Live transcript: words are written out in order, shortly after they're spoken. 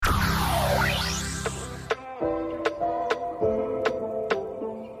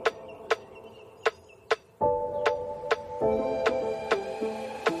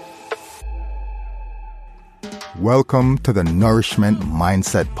Welcome to the Nourishment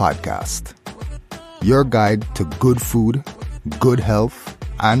Mindset Podcast, your guide to good food, good health,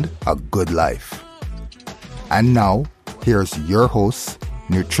 and a good life. And now, here's your host,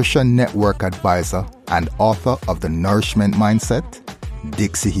 Nutrition Network advisor and author of the Nourishment Mindset,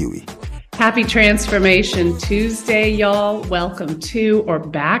 Dixie Huey. Happy Transformation Tuesday, y'all. Welcome to or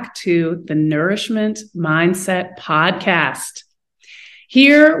back to the Nourishment Mindset Podcast.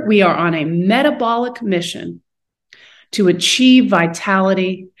 Here we are on a metabolic mission to achieve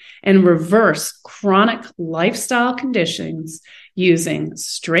vitality and reverse chronic lifestyle conditions using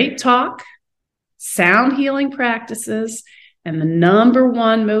straight talk, sound healing practices, and the number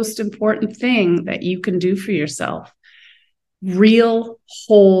one most important thing that you can do for yourself, real,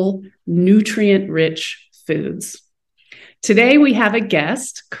 whole, nutrient-rich foods. Today we have a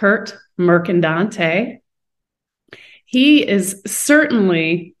guest, Curt Mercadante. He is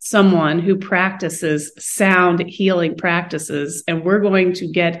certainly someone who practices sound healing practices, and we're going to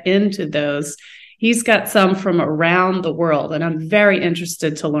get into those. He's got some from around the world, and I'm very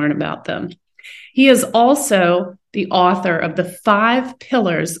interested to learn about them. He is also the author of the 5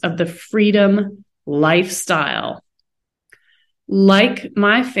 Pillars of the Freedom Lifestyle. Like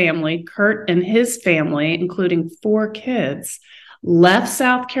my family, Curt and his family, including 4 kids, left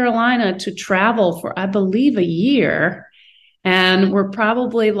South Carolina to travel for, I believe, a year, and were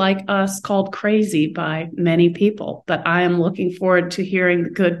probably like us called crazy by many people. But I am looking forward to hearing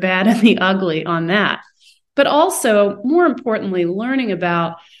the good, bad, and the ugly on that. But also, more importantly, learning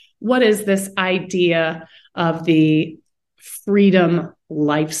about what is this idea of the freedom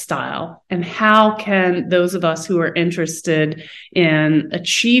lifestyle, and how can those of us who are interested in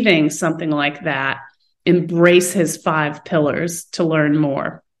achieving something like that embrace his 5 pillars to learn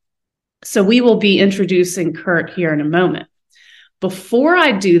more. So we will be introducing Curt here in a moment. Before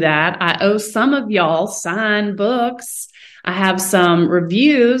I do that, I owe some of y'all signed books. I have some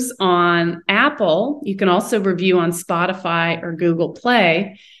reviews on Apple. You can also review on Spotify or Google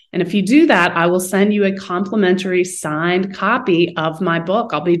Play. And if you do that, I will send you a complimentary signed copy of my book.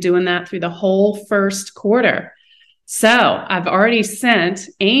 I'll be doing that through the whole first quarter. So I've already sent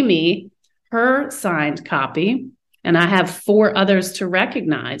Amy her signed copy, and I have 4 others to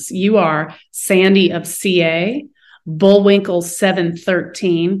recognize. You are Sandy of CA, Bullwinkle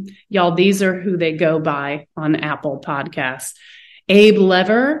 713. Y'all, these are who they go by on Apple Podcasts. Abe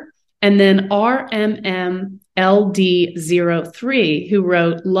Lever, and then RMMLD03, who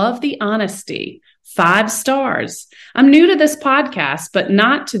wrote, "Love the honesty, 5 stars. I'm new to this podcast, but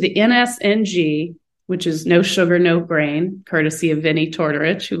not to the NSNG, which is no sugar, no grain, courtesy of Vinnie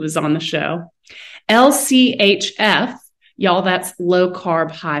Tortorich, who was on the show. LCHF, y'all, that's low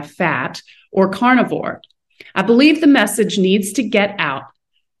carb, high fat, or carnivore. I believe the message needs to get out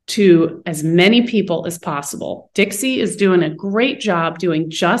to as many people as possible. Dixie is doing a great job doing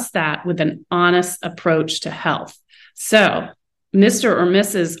just that with an honest approach to health." So, Mr. or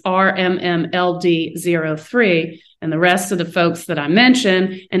Mrs. RMMLD03 and the rest of the folks that I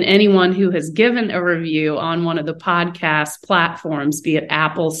mentioned, and anyone who has given a review on one of the podcast platforms, be it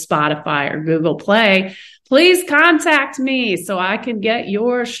Apple, Spotify, or Google Play, please contact me so I can get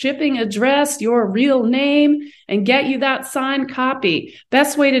your shipping address, your real name, and get you that signed copy.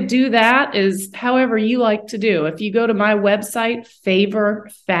 Best way to do that is however you like to do. If you go to my website,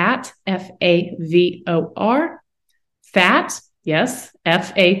 FavorFat, FAVOR, fat, yes,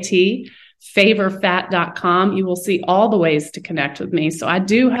 FAT, favorfat.com, you will see all the ways to connect with me. So I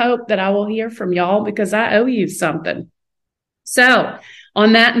do hope that I will hear from y'all because I owe you something. So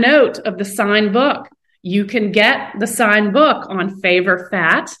on that note of the signed book, you can get the signed book on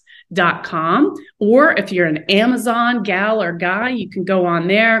favorfat.com, or if you're an Amazon gal or guy, you can go on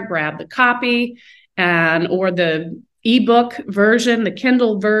there, grab the copy or the ebook version, the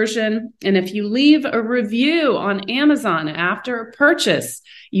Kindle version. And if you leave a review on Amazon after a purchase,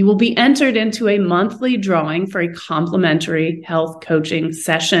 you will be entered into a monthly drawing for a complimentary health coaching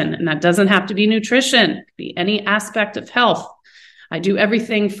session. And that doesn't have to be nutrition, it could be any aspect of health. I do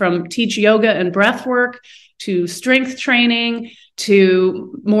everything from teach yoga and breath work to strength training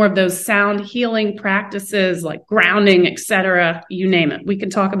to more of those sound healing practices like grounding, etc. You name it. We can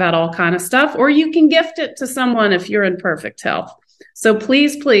talk about all kind of stuff, or you can gift it to someone if you're in perfect health. So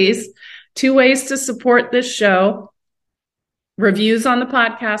please, 2 ways to support this show: reviews on the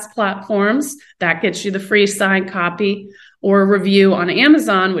podcast platforms, that gets you the free signed copy, or a review on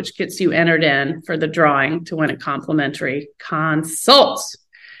Amazon, which gets you entered in for the drawing to win a complimentary consult.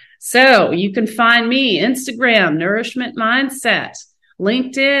 So you can find me, Instagram, Nourishment Mindset,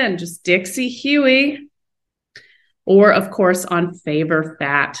 LinkedIn, just Dixie Huey, or of course on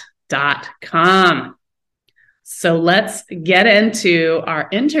favorfat.com. So let's get into our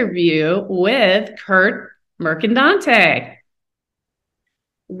interview with Curt Mercadante.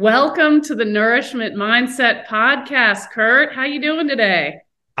 Welcome to the Nourishment Mindset Podcast, Curt. How you doing today?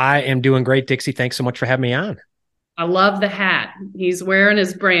 I am doing great, Dixie. Thanks so much for having me on. I love the hat. He's wearing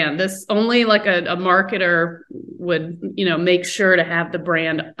his brand. This only like a marketer would, make sure to have the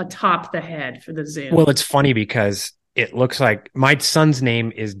brand atop the head for the Zoom. Well, it's funny because it looks like my son's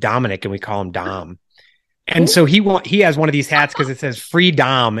name is Dominic and we call him Dom. And so he has one of these hats because it says free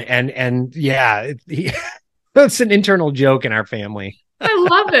Dom. And yeah, that's an internal joke in our family. I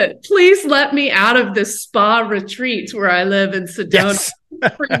love it. Please let me out of this spa retreat where I live in Sedona.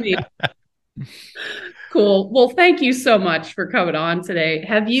 Yes. Cool. Well, thank you so much for coming on today.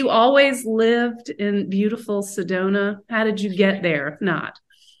 Have you always lived in beautiful Sedona? How did you get there, if not?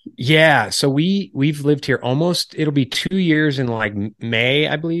 Yeah. So we've lived here it'll be 2 years in like May,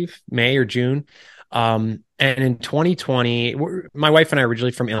 I believe, May or June. And in 2020, my wife and I are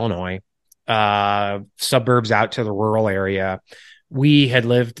originally from Illinois, suburbs out to the rural area. We had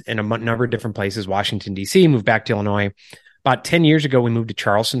lived in a number of different places, Washington, D.C., moved back to Illinois. About 10 years ago, we moved to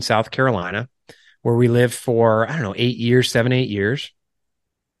Charleston, South Carolina, where we lived for, 8 years.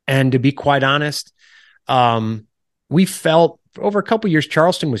 And to be quite honest, we felt over a couple of years,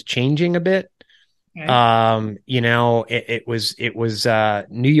 Charleston was changing a bit. Okay. It was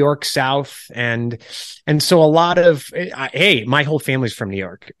New York South. And so a lot of, my whole family's from New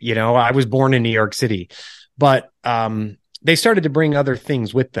York. I was born in New York City, but they started to bring other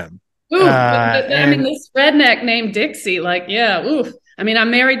things with them. Ooh, this redneck named Dixie,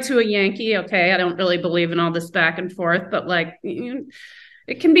 I'm married to a Yankee. Okay. I don't really believe in all this back and forth, but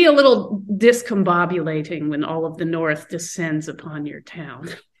it can be a little discombobulating when all of the North descends upon your town.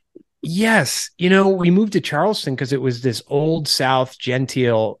 Yes. We moved to Charleston because it was this old South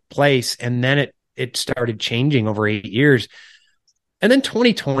genteel place. And then it started changing over 8 years. And then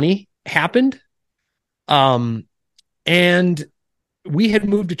 2020 happened. And we had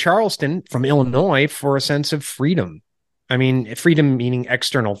moved to Charleston from Illinois for a sense of freedom. Freedom meaning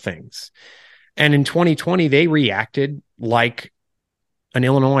external things. And in 2020, they reacted like an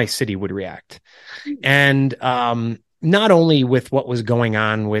Illinois city would react. And not only with what was going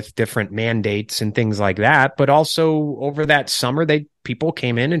on with different mandates and things like that, but also over that summer, people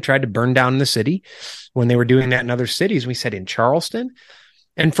came in and tried to burn down the city when they were doing that in other cities. We said in Charleston.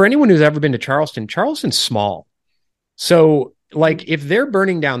 And for anyone who's ever been to Charleston, Charleston's small. So if they're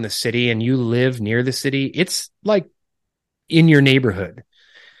burning down the city and you live near the city, it's like in your neighborhood.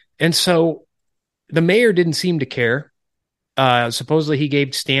 And so the mayor didn't seem to care. Supposedly he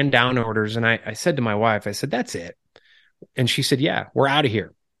gave stand down orders. And I said to my wife, that's it. And she said, yeah, we're out of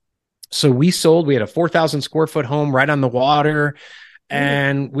here. So we had a 4,000 square foot home right on the water.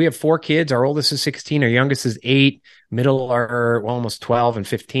 And we have 4 kids. Our oldest is 16. Our youngest is 8. Middle are almost 12 and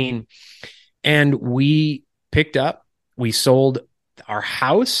 15. And we picked up, we sold our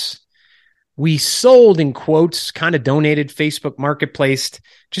house. We sold, in quotes, kind of donated, Facebook Marketplace,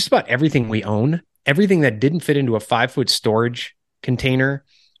 just about everything we own, everything that didn't fit into a 5-foot storage container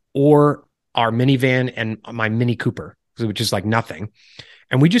or our minivan and my Mini Cooper, which is like nothing.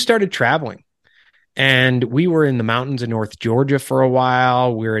 And we just started traveling. And we were in the mountains of North Georgia for a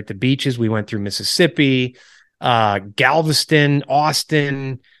while. We were at the beaches. We went through Mississippi, Galveston,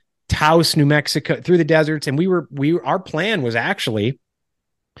 Austin, Taos, New Mexico, through the deserts. And our plan was actually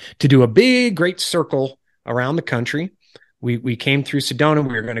to do a big, great circle around the country. We came through Sedona.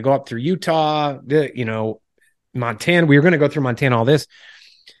 We were going to go up through Utah, Montana. We were going to go through Montana, all this,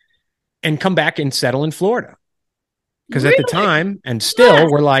 and come back and settle in Florida. Because at the time, and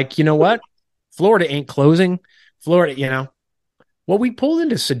still, we're like, you know what? Florida ain't closing. Florida, Well, we pulled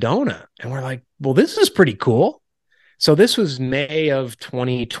into Sedona and we're like, well, this is pretty cool. So this was May of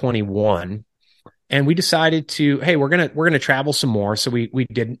 2021. And we decided we're going to travel some more. So we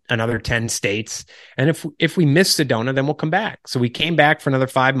did another 10 states. And if we miss Sedona, then we'll come back. So we came back for another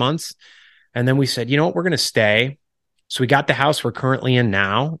 5 months. And then we said, you know what, we're going to stay. So we got the house we're currently in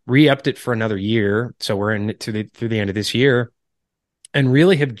now, re-upped it for another year. So we're in it through the end of this year, and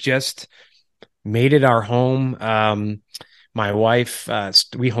really have just made it our home. My wife,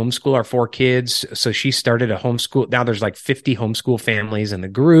 we homeschool our 4 kids. So she started a homeschool. Now there's like 50 homeschool families in the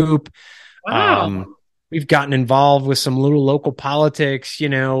group. Wow. We've gotten involved with some little local politics,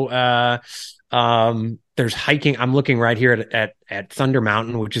 there's hiking. I'm looking right here at Thunder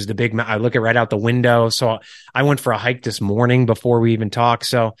Mountain, which is the big mountain. I look at right out the window. So I went for a hike this morning before we even talked.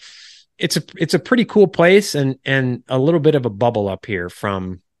 So it's a pretty cool place and a little bit of a bubble up here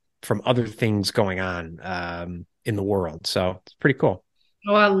from other things going on in the world. So it's pretty cool.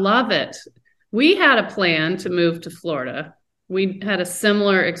 Oh, I love it. We had a plan to move to Florida. We had a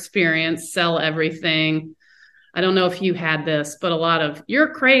similar experience, sell everything. I don't know if you had this, but a lot of,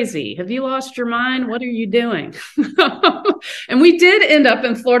 you're crazy. Have you lost your mind? What are you doing? And we did end up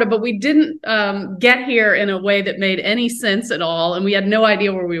in Florida, but we didn't get here in a way that made any sense at all. And we had no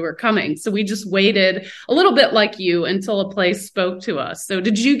idea where we were coming. So we just waited a little bit like you until a place spoke to us. So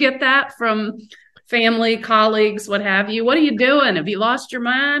did you get that from family, colleagues, what have you? What are you doing? Have you lost your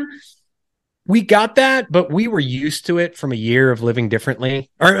mind? We got that, but we were used to it from a year of living differently,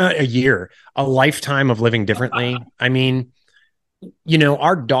 or a lifetime of living differently. I mean,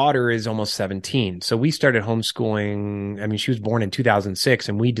 our daughter is almost 17. So we started homeschooling. I mean, she was born in 2006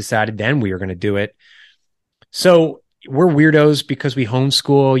 and we decided then we were going to do it. So we're weirdos because we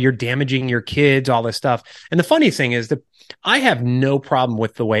homeschool, you're damaging your kids, all this stuff. And the funny thing is that I have no problem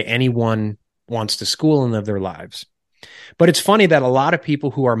with the way anyone wants to school and live their lives. But it's funny that a lot of people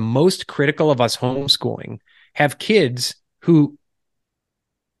who are most critical of us homeschooling have kids who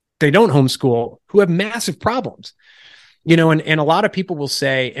they don't homeschool, who have massive problems, and a lot of people will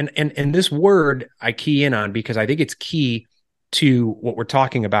say, and this word I key in on because I think it's key to what we're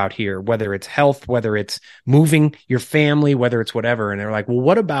talking about here, whether it's health, whether it's moving your family, whether it's whatever. And they're like, well,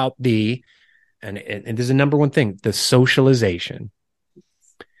 what about and this is the number one thing, the socialization.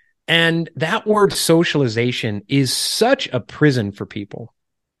 And that word socialization is such a prison for people.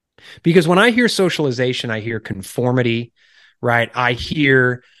 Because when I hear socialization, I hear conformity, right? I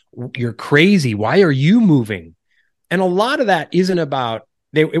hear you're crazy. Why are you moving? And a lot of that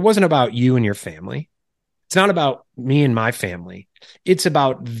it wasn't about you and your family. It's not about me and my family. It's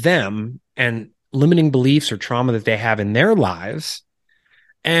about them and limiting beliefs or trauma that they have in their lives.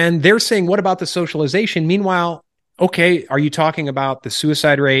 And they're saying, what about the socialization? Meanwhile, okay, are you talking about the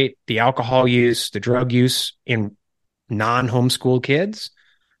suicide rate, the alcohol use, the drug use in non-homeschool kids?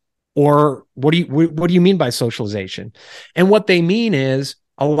 Or what do you mean by socialization? And what they mean is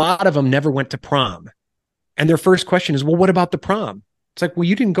a lot of them never went to prom. And their first question is, well, what about the prom? It's like, well,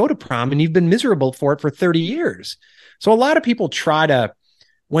 you didn't go to prom and you've been miserable for it for 30 years. So a lot of people try to,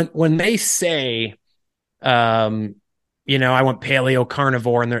 when they say, I went paleo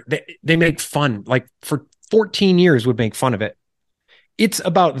carnivore, and they make fun, like for 14 years would make fun of it. It's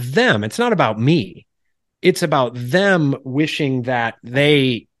about them. It's not about me. It's about them wishing that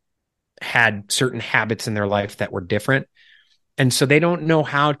they had certain habits in their life that were different. And so they don't know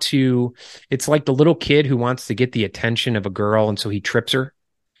how to, it's like the little kid who wants to get the attention of a girl. And so he trips her.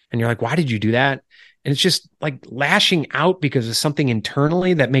 And you're like, why did you do that? And it's just like lashing out because of something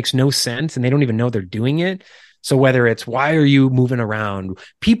internally that makes no sense. And they don't even know they're doing it. So whether it's, why are you moving around?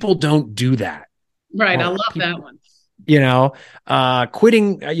 People don't do that. Right. I love that one.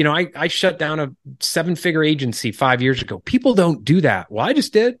 Quitting, I shut down a 7-figure agency 5 years ago. People don't do that. Well, I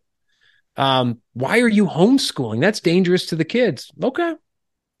just did. Why are you homeschooling? That's dangerous to the kids. Okay.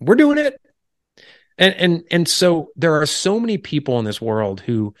 We're doing it. And so there are so many people in this world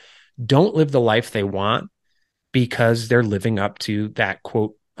who don't live the life they want because they're living up to that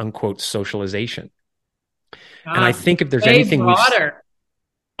quote unquote socialization. And I think if there's anything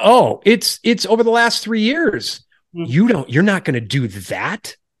it's over the last 3 years. Mm-hmm. You're not going to do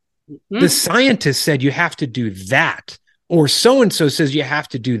that. Mm-hmm. The scientist said you have to do that. Or so-and-so says you have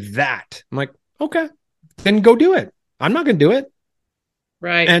to do that. I'm like, okay, then go do it. I'm not going to do it.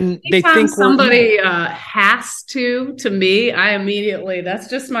 Right. And they think somebody has to me, I immediately, that's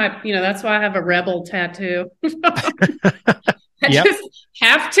just my, that's why I have a rebel tattoo. I just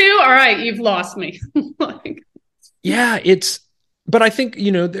have to. All right. You've lost me. But I think,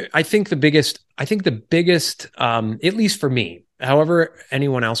 I think the biggest, at least for me, however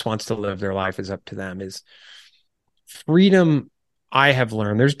anyone else wants to live their life is up to them, is freedom. I have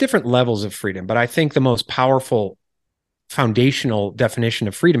learned there's different levels of freedom, but I think the most powerful foundational definition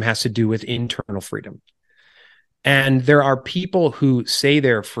of freedom has to do with internal freedom. And there are people who say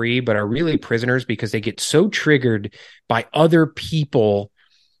they're free, but are really prisoners because they get so triggered by other people.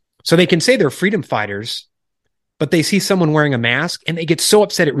 So they can say they're freedom fighters, but they see someone wearing a mask and they get so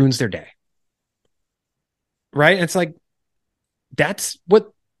upset it ruins their day. Right? And it's like, that's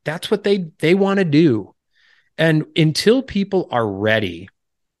what they want to do. And until people are ready,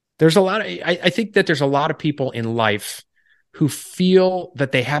 I think that there's a lot of people in life who feel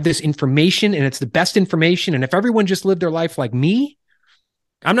that they have this information and it's the best information. And if everyone just lived their life like me,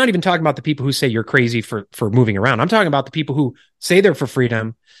 I'm not even talking about the people who say you're crazy for moving around. I'm talking about the people who say they're for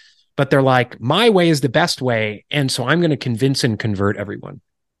freedom, but they're like, my way is the best way. And so I'm going to convince and convert everyone.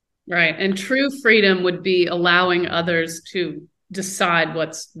 Right. And true freedom would be allowing others to decide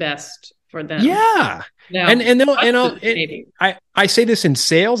what's best for them. Yeah. Now, I say this in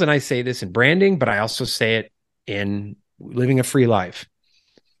sales and I say this in branding, but I also say it in living a free life.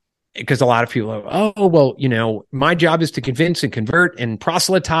 Because a lot of people are, oh, well, my job is to convince and convert and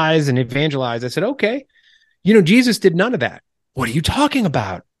proselytize and evangelize. I said, okay, Jesus did none of that. What are you talking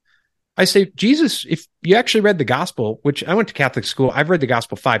about? I say, Jesus, if you actually read the gospel, which I went to Catholic school, I've read the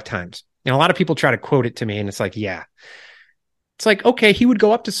gospel 5 times. And a lot of people try to quote it to me. And it's like, yeah. It's like, okay, he would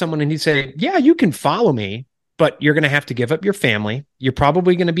go up to someone and he'd say, yeah, you can follow me, but you're going to have to give up your family. You're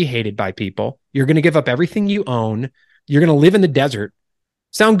probably going to be hated by people. You're going to give up everything you own. You're going to live in the desert.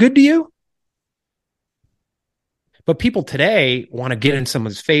 Sound good to you? But people today want to get in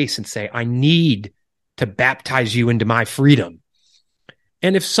someone's face and say, I need to baptize you into my freedom.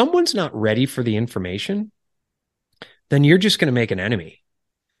 And if someone's not ready for the information, then you're just going to make an enemy.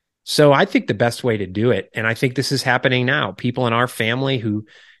 So I think the best way to do it, and I think this is happening now, people in our family who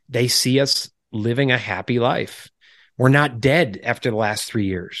they see us living a happy life. We're not dead after the last 3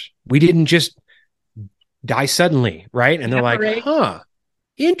 years. We didn't just die suddenly, right? And they're like, huh.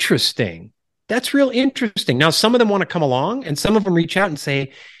 Interesting. That's real interesting. Now, some of them want to come along and some of them reach out and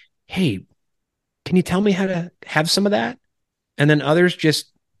say, hey, can you tell me how to have some of that? And then others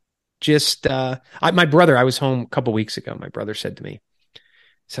my brother, I was home a couple weeks ago. My brother said to me, he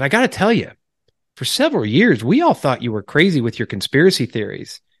said, I got to tell you, for several years, we all thought you were crazy with your conspiracy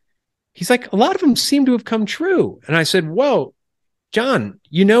theories. He's like, a lot of them seem to have come true. And I said, whoa, John,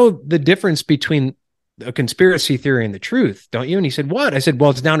 you know the difference between a conspiracy theory and the truth, don't you? And he said, what? I said, well,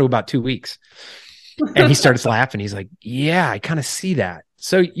 it's down to about 2 weeks. And he starts laughing. He's like, yeah, I kind of see that.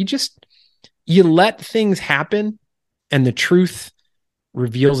 So you let things happen and the truth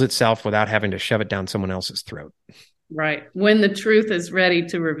reveals itself without having to shove it down someone else's throat. Right. When the truth is ready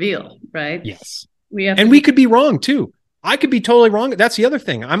to reveal, right? Yes. We could be wrong too. I could be totally wrong. That's the other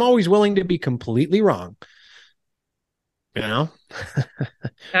thing. I'm always willing to be completely wrong. That's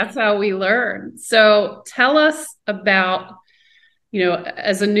how we learn. So tell us about,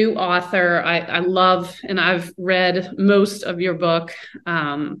 as a new author, I love, and I've read most of your book.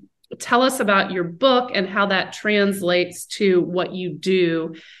 Tell us about your book and how that translates to what you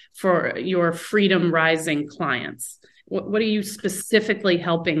do for your Freedom Rising clients. What are you specifically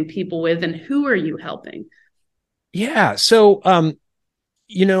helping people with, and who are you helping? Yeah. So,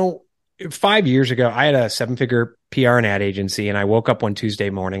 5 years ago, I had a 7-figure PR and ad agency, and I woke up one Tuesday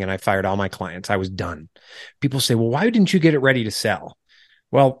morning and I fired all my clients. I was done. People say, well, why didn't you get it ready to sell?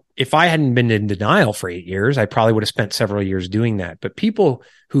 Well, if I hadn't been in denial for 8 years, I probably would have spent several years doing that. But people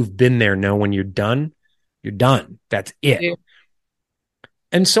who've been there know when you're done, you're done. That's it. Yeah.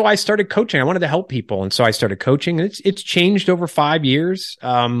 And so I started coaching. I wanted to help people. And so I started coaching. It's changed over 5 years.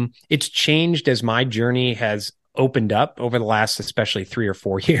 It's changed as my journey has opened up over the last, especially 3 or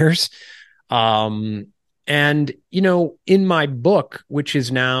 4 years. And, in my book, which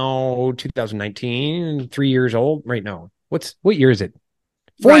is now 2019, 3 years old right now. What year is it?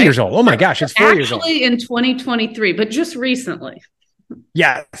 4 years old. Oh my gosh, it's 4 years old. Actually in 2023, but just recently.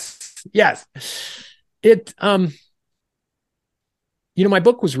 Yes. It, my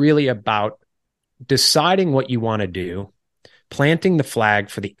book was really about deciding what you want to do, planting the flag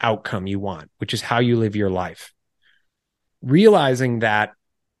for the outcome you want, which is how you live your life. Realizing that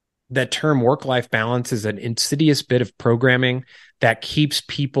term work-life balance is an insidious bit of programming that keeps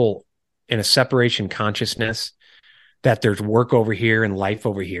people in a separation consciousness, that there's work over here and life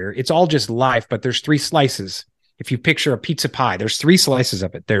over here. It's all just life, but there's 3 slices. If you picture a pizza pie, there's 3 slices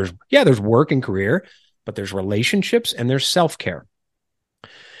of it. There's work and career, but there's relationships and there's self-care.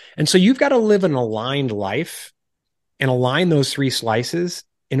 And so you've got to live an aligned life and align those 3 slices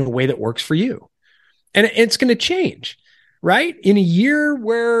in a way that works for you. And it's going to change, right? In a year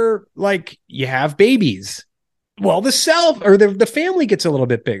where you have babies, well, the family gets a little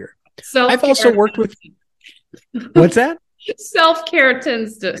bit bigger. I've also worked with, what's that? Self-care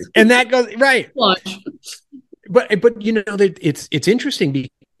tends to, and that goes right. But it's interesting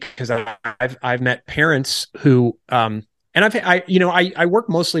because I've met parents who, and I work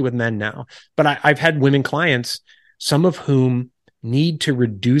mostly with men now, but I've had women clients, some of whom need to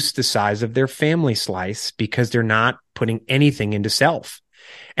reduce the size of their family slice because they're not putting anything into self.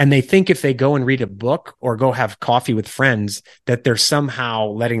 And they think if they go and read a book or go have coffee with friends, that they're somehow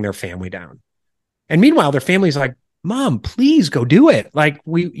letting their family down. And meanwhile, their family's like, Mom, please go do it.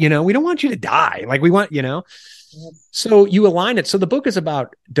 We don't want you to die. We want, So you align it. So the book is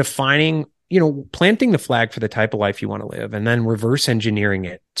about defining, planting the flag for the type of life you want to live and then reverse engineering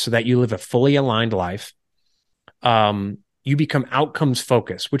it so that you live a fully aligned life. You become outcomes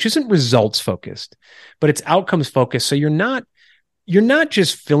focused, which isn't results focused, but it's outcomes focused. So you're not you're not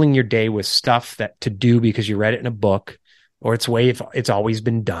just filling your day with stuff that to do because you read it in a book or it's the way it's always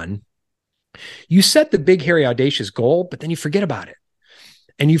been done. You set the big, hairy, audacious goal, but then you forget about it.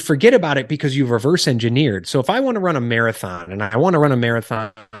 And you forget about it because you've reverse engineered. So if I want to run a marathon and I want to run a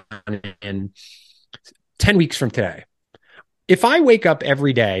marathon in 10 weeks from today, if I wake up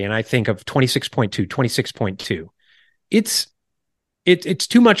every day and I think of 26.2, it's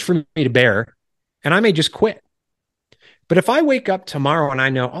too much for me to bear, and I may just quit. But if I wake up tomorrow and I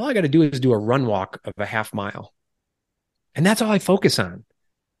know all I got to do is do a run walk of a half mile, and that's all I focus on,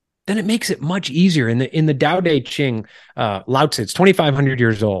 then it makes it much easier. In the Tao Te Ching, Lao Tzu, it's 2,500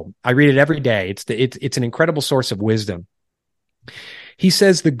 years old. I read it every day. It's an incredible source of wisdom. He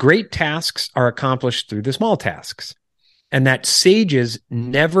says the great tasks are accomplished through the small tasks, and that sages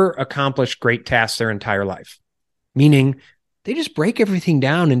never accomplish great tasks their entire life, meaning they just break everything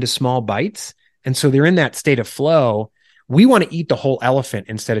down into small bites. And so they're in that state of flow. We want to eat the whole elephant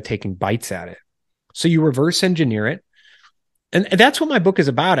instead of taking bites at it. So you reverse engineer it. And that's what my book is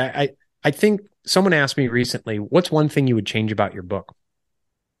about. I think someone asked me recently, what's one thing you would change about your book?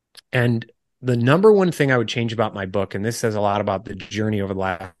 And the number one thing I would change about my book, and this says a lot about the journey over the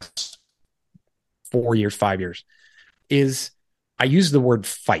last 4 years, 5 years, is I use the word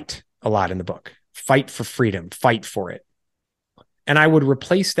fight a lot in the book. Fight for freedom, fight for it. And I would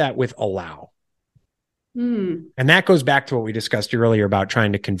replace that with allow. And that goes back to what we discussed earlier about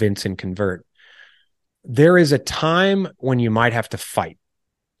trying to convince and convert. There is a time when you might have to fight.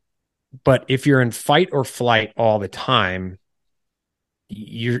 But if you're in fight or flight all the time,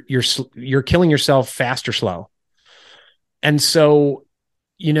 you're killing yourself fast or slow. And so,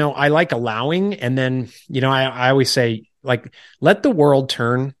 I like allowing. And then, I always say, like, let the world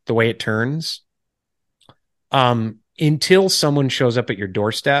turn the way it turns until someone shows up at your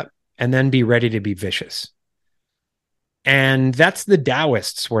doorstep, and then be ready to be vicious. And that's the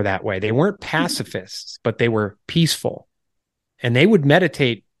Taoists were that way. They weren't pacifists, but they were peaceful. And they would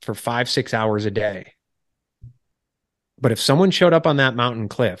meditate for 5-6 hours a day. But if someone showed up on that mountain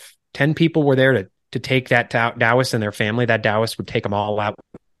cliff, 10 people were there to take that Taoist and their family, that Taoist would take them all out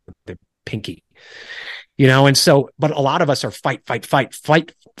with the pinky. And so, but a lot of us are fight,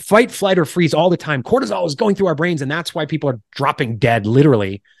 flight, or freeze all the time. Cortisol is going through our brains, and that's why people are dropping dead,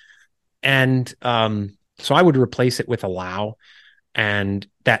 literally. And so I would replace it with allow, and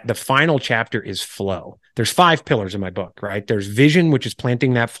that the final chapter is flow. There's 5 pillars in my book, right? There's vision, which is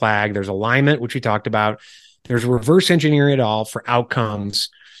planting that flag. There's alignment, which we talked about. There's reverse engineering it all for outcomes.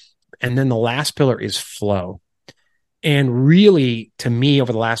 And then the last pillar is flow. And really, to me,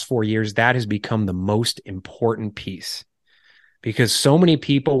 over the last 4 years, that has become the most important piece, because so many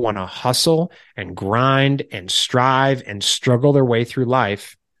people want to hustle and grind and strive and struggle their way through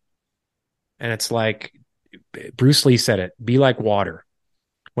life. And it's like Bruce Lee said it, be like water.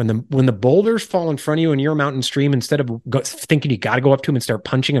 When the boulders fall in front of you and you're a mountain stream, instead of thinking you got to go up to them and start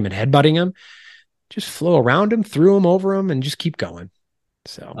punching them and headbutting them, just flow around them, through them, over them, and just keep going.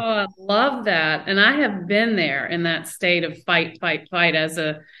 So, I love that. And I have been there in that state of fight as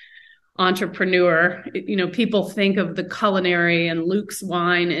a entrepreneur. People think of the culinary and Luke's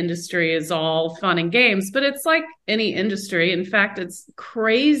wine industry as all fun and games, but it's like any industry. In fact, it's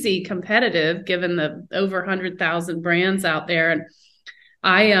crazy competitive given the over 100,000 brands out there. And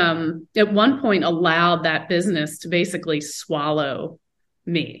I, at one point, allowed that business to basically swallow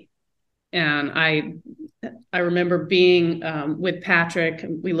me. And I remember being with Patrick.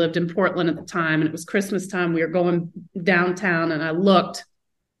 We lived in Portland at the time, and it was Christmas time. We were going downtown, and I looked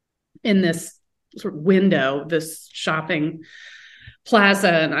in this sort of window, this shopping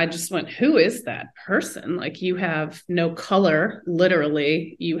plaza, and I just went, who is that person? Like, you have no color,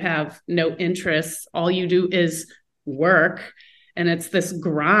 literally. You have no interests. All you do is work. And it's this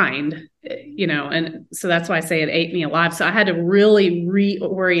grind, and so that's why I say it ate me alive. So I had to really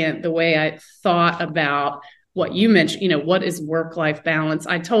reorient the way I thought about what you mentioned, what is work-life balance?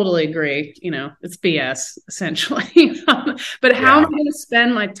 I totally agree. It's BS essentially. But how am I going to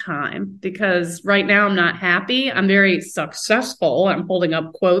spend my time? Because right now I'm not happy. I'm very successful. I'm holding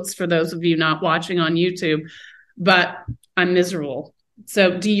up quotes for those of you not watching on YouTube, but I'm miserable.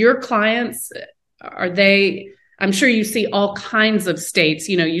 So do your clients, I'm sure you see all kinds of states.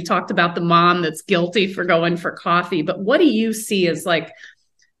 You talked about the mom that's guilty for going for coffee, but what do you see as like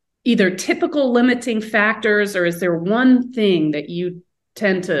either typical limiting factors, or is there one thing that you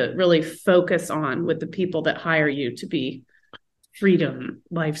tend to really focus on with the people that hire you to be freedom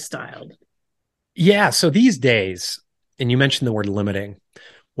lifestyled? Yeah. So these days, and you mentioned the word limiting,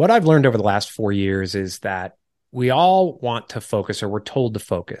 what I've learned over the last 4 years is that we all want to focus, or we're told to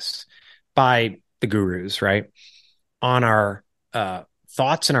focus by the gurus, right, on our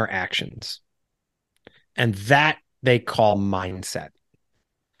thoughts and our actions. And that they call mindset.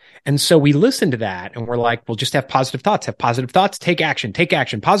 And so we listen to that and we're like, well, just have positive thoughts, take action,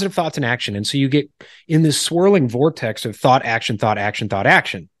 positive thoughts and action. And so you get in this swirling vortex of thought, action, thought, action, thought,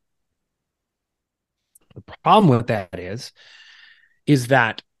 action. The problem with that is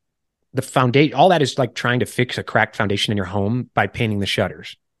that the foundation, all that is like trying to fix a cracked foundation in your home by painting the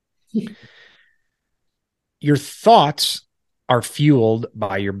shutters. Your thoughts are fueled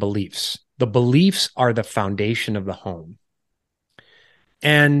by your beliefs. The beliefs are the foundation of the home.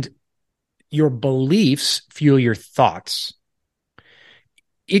 And your beliefs fuel your thoughts.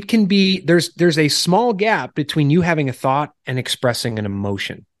 It can be, there's a small gap between you having a thought and expressing an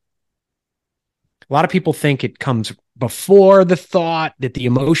emotion. A lot of people think it comes before the thought, that the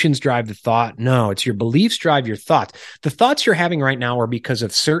emotions drive the thought. No, it's your beliefs drive your thoughts. The thoughts you're having right now are because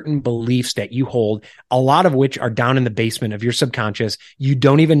of certain beliefs that you hold, a lot of which are down in the basement of your subconscious. You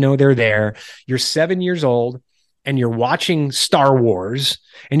don't even know they're there. You're 7 years old and you're watching Star Wars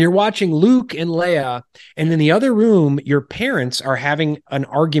and you're watching Luke and Leia. And in the other room, your parents are having an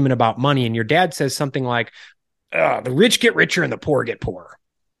argument about money. And your dad says something like, the rich get richer and the poor get poorer.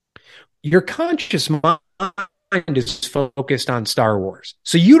 Your conscious mind is focused on Star Wars.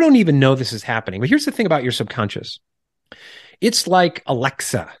 So you don't even know this is happening. But here's the thing about your subconscious. It's like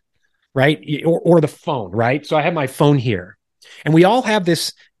Alexa, right? Or the phone, right? So I have my phone here. And we all have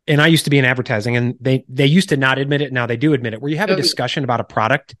this, and I used to be in advertising, and they used to not admit it. Now they do admit it, where you have a discussion about a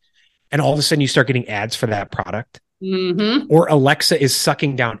product, and all of a sudden you start getting ads for that product. Mm-hmm. Or Alexa is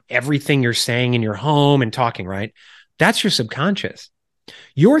sucking down everything you're saying in your home and talking, right? That's your subconscious.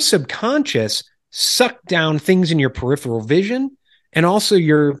 Your subconscious sucked down things in your peripheral vision and also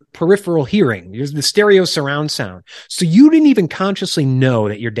your peripheral hearing. There's the stereo surround sound. So you didn't even consciously know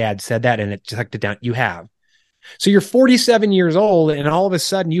that your dad said that and it sucked it down. You have. So you're 47 years old and all of a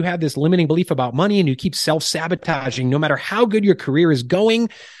sudden you have this limiting belief about money and you keep self-sabotaging no matter how good your career is going,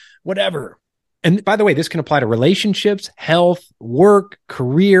 whatever. And by the way, this can apply to relationships, health, work,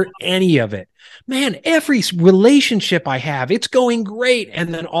 career, any of it. Man, every relationship I have, it's going great.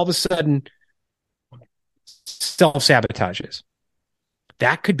 And then all of a sudden, self-sabotages.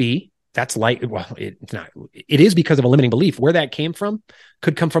 That's like, well, it's not, it is because of a limiting belief. Where that came from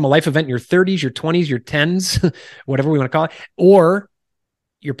could come from a life event in your 30s, your 20s, your 10s, whatever we want to call it. Or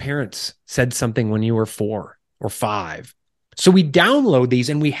your parents said something when you were 4 or 5. So we download these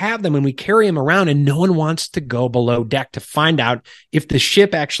and we have them and we carry them around, and no one wants to go below deck to find out if the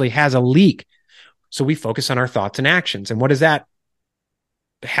ship actually has a leak. So we focus on our thoughts and actions. And what is that?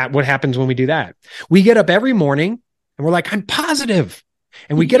 What happens when we do that? We get up every morning and we're like, I'm positive.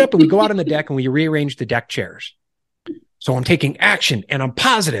 And we get up and we go out on the deck and we rearrange the deck chairs. So I'm taking action and I'm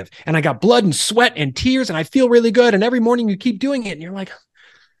positive and I got blood and sweat and tears and I feel really good. And every morning you keep doing it and you're like,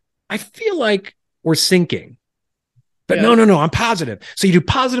 I feel like we're sinking. But no, I'm positive. So you do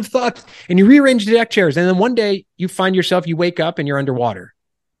positive thoughts and you rearrange the deck chairs. And then one day you find yourself, you wake up and you're underwater.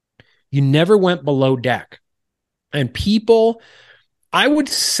 You never went below deck. And people, I would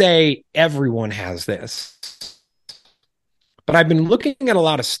say everyone has this. But I've been looking at a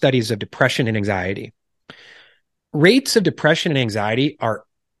lot of studies of depression and anxiety. Rates of depression and anxiety are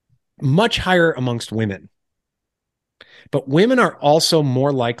much higher amongst women. But women are also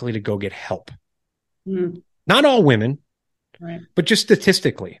more likely to go get help. Mm. Not all women, right, but just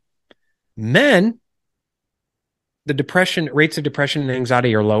statistically. Men, the rates of depression and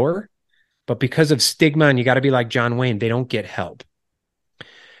anxiety are lower, but because of stigma, and you got to be like John Wayne, they don't get help.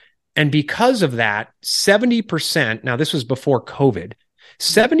 And because of that, 70%, now this was before COVID,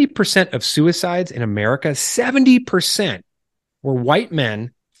 70% of suicides in America, 70% were white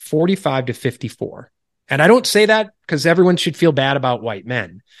men, 45 to 54. And I don't say that because everyone should feel bad about white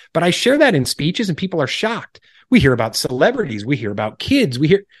men, but I share that in speeches and people are shocked. We hear about celebrities, we hear about kids,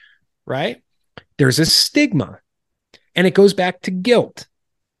 right? There's a stigma and it goes back to guilt.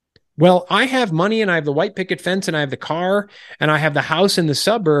 Well, I have money and I have the white picket fence and I have the car and I have the house in the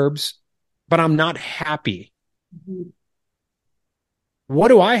suburbs, but I'm not happy. Mm-hmm. What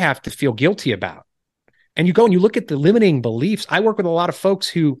do I have to feel guilty about? And you go and you look at the limiting beliefs. I work with a lot of folks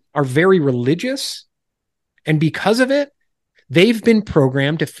who are very religious. And because of it, they've been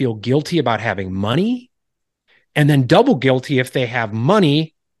programmed to feel guilty about having money and then double guilty if they have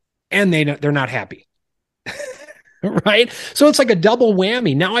money and they're not happy. Right? So it's like a double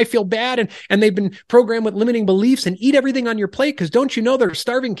whammy. Now I feel bad and they've been programmed with limiting beliefs and eat everything on your plate because don't you know there are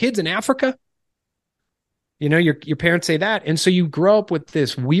starving kids in Africa? You know, your parents say that. And so you grow up with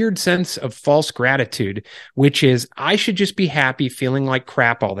this weird sense of false gratitude, which is I should just be happy feeling like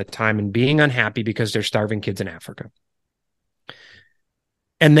crap all the time and being unhappy because there's starving kids in Africa.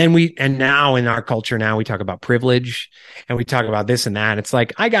 And now in our culture now, we talk about privilege and we talk about this and that. It's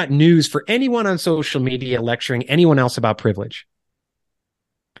like, I got news for anyone on social media lecturing anyone else about privilege.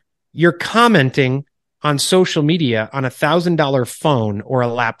 You're commenting on social media on $1,000 phone or a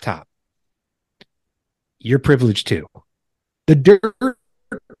laptop. You're privileged too. The dirt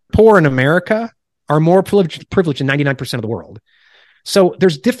poor in America are more privileged than 99% of the world. So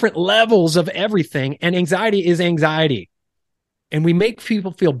there's different levels of everything, and anxiety is anxiety. And we make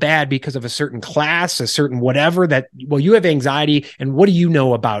people feel bad because of a certain class, a certain whatever that, well, you have anxiety, and what do you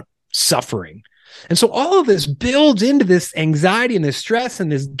know about suffering? And so all of this builds into this anxiety and this stress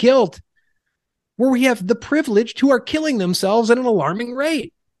and this guilt where we have the privileged who are killing themselves at an alarming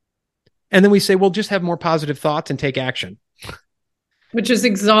rate. And then we say, well, just have more positive thoughts and take action. Which is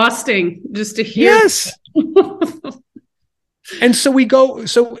exhausting just to hear. Yes. And so we go,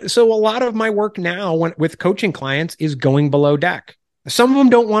 so a lot of my work now with coaching clients is going below deck. Some of them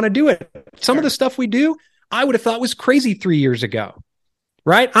don't want to do it. Some of the stuff we do, I would have thought was crazy 3 years ago,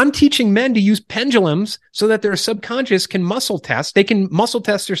 right? I'm teaching men to use pendulums so that their subconscious can muscle test. They can muscle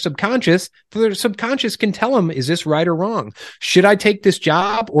test their subconscious so their subconscious can tell them, is this right or wrong? Should I take this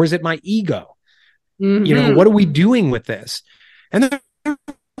job or is it my ego? Mm-hmm. You know, what are we doing with this? And they're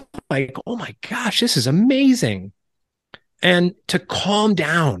like, oh my gosh, this is amazing. And to calm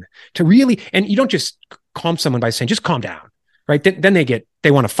down, to really, and you don't just calm someone by saying, just calm down, right? Then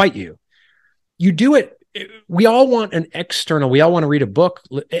they want to fight you. You do it. We all want an external. We all want to read a book.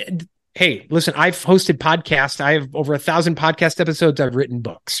 Hey, listen, I've hosted podcasts. I have over 1,000 podcast episodes. I've written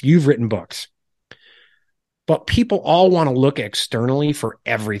books. You've written books. But people all want to look externally for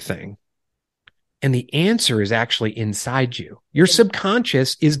everything. And the answer is actually inside you. Your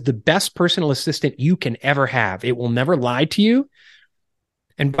subconscious is the best personal assistant you can ever have. It will never lie to you.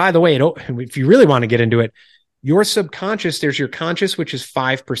 And by the way, if you really want to get into it, your subconscious, there's your conscious, which is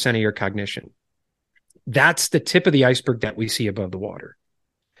 5% of your cognition. That's the tip of the iceberg that we see above the water.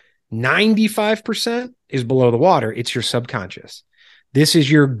 95% is below the water. It's your subconscious. This is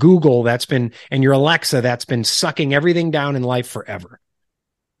your Google and your Alexa that's been sucking everything down in life forever.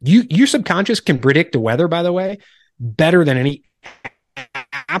 Your subconscious can predict the weather, by the way, better than any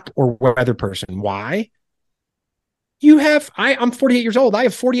app or weather person. Why? I'm 48 years old. I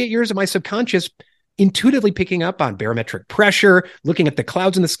have 48 years of my subconscious intuitively picking up on barometric pressure, looking at the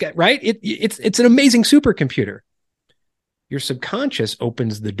clouds in the sky, right? It's an amazing supercomputer. Your subconscious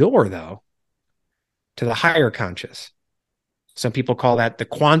opens the door, though, to the higher conscious. Some people call that the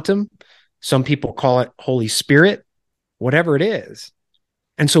quantum. Some people call it Holy Spirit, whatever it is.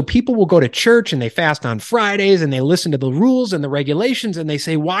 And so people will go to church and they fast on Fridays and they listen to the rules and the regulations and they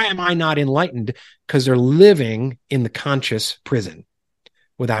say, why am I not enlightened? Because they're living in the conscious prison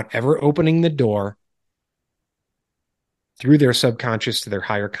without ever opening the door through their subconscious to their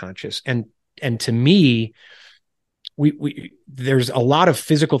higher conscious. And to me, there's a lot of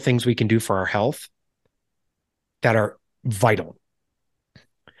physical things we can do for our health that are vital.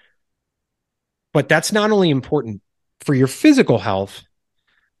 But that's not only important for your physical health,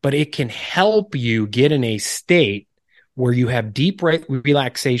 but it can help you get in a state where you have deep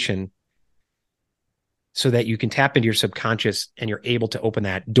relaxation so that you can tap into your subconscious and you're able to open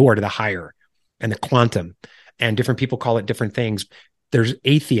that door to the higher and the quantum. And different people call it different things. There's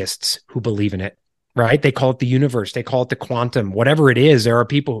atheists who believe in it, right? They call it the universe. They call it the quantum, whatever it is. There are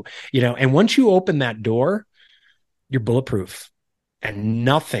people, and once you open that door, you're bulletproof and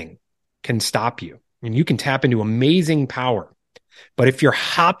nothing can stop you. And you can tap into amazing power. But if you're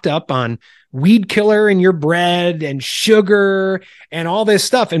hopped up on weed killer in your bread and sugar and all this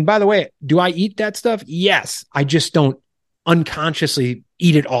stuff, and by the way, do I eat that stuff? Yes. I just don't unconsciously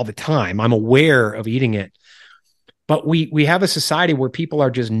eat it all the time. I'm aware of eating it. But we have a society where people are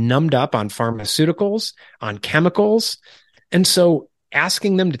just numbed up on pharmaceuticals, on chemicals. And so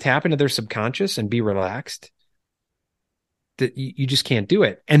asking them to tap into their subconscious and be relaxed, that you just can't do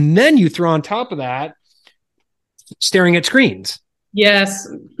it. And then you throw on top of that staring at screens. Yes.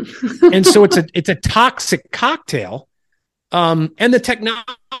 And so it's a toxic cocktail. And the technology,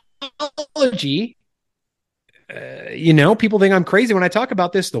 people think I'm crazy when I talk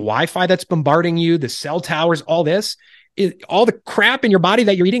about this, the Wi-Fi that's bombarding you, the cell towers, all this, all the crap in your body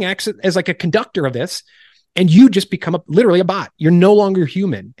that you're eating acts as like a conductor of this. And you just become literally a bot. You're no longer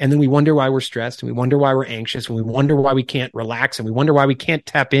human. And then we wonder why we're stressed and we wonder why we're anxious and we wonder why we can't relax and we wonder why we can't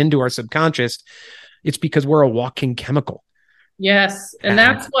tap into our subconscious. It's because we're a walking chemical. Yes. And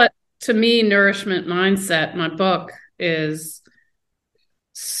that's what, to me, Nourishment Mindset, my book, is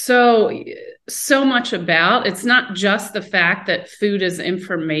so much about. It's not just the fact that food is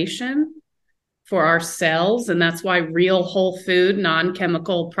information, for our cells. And that's why real whole food,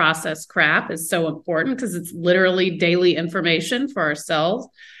 non-chemical processed crap is so important, because it's literally daily information for our cells.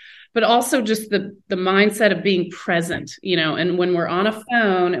 But also just the mindset of being present, and when we're on a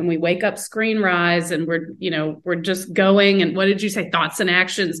phone and we wake up screen rise and we're just going, and what did you say? Thoughts and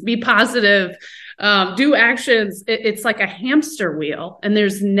actions, be positive, do actions. It's like a hamster wheel, and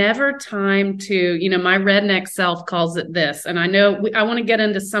there's never time to, my redneck self calls it this. And I know I want to get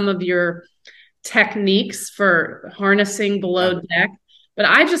into some of your techniques for harnessing below deck, but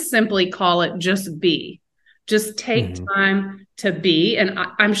I just simply call it just be. Just take time to be. And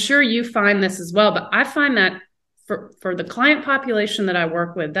I'm sure you find this as well, but I find that for the client population that I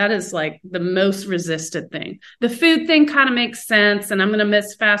work with, that is like the most resisted thing. The food thing kind of makes sense, and I'm going to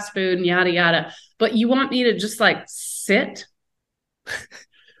miss fast food and yada, yada. But you want me to just like sit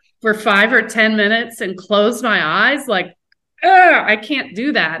for 5 or 10 minutes and close my eyes? Like, I can't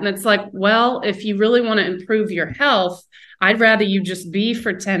do that. And it's like, well, if you really want to improve your health, I'd rather you just be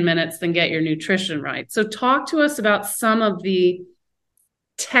for 10 minutes than get your nutrition right. So talk to us about some of the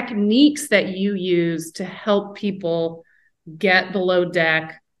techniques that you use to help people get below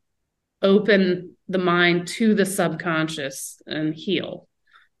deck, open the mind to the subconscious, and heal.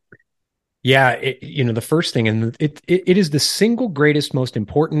 Yeah. The first thing, and it is the single greatest, most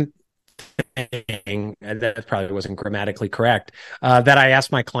important thing, that probably wasn't grammatically correct, that I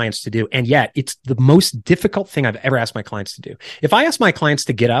ask my clients to do. And yet it's the most difficult thing I've ever asked my clients to do. If I ask my clients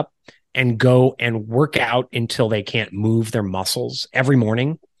to get up and go and work out until they can't move their muscles every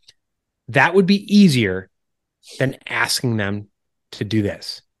morning, that would be easier than asking them to do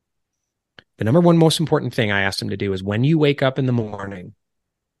this. The number one most important thing I ask them to do is, when you wake up in the morning,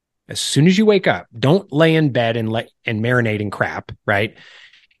 as soon as you wake up, don't lay in bed and marinate in crap, right?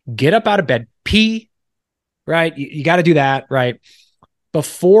 Get up out of bed, pee, right? You got to do that, right?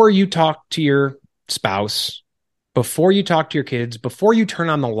 Before you talk to your spouse, before you talk to your kids, before you turn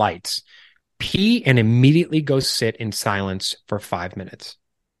on the lights, pee and immediately go sit in silence for 5 minutes.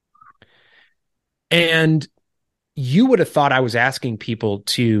 And you would have thought I was asking people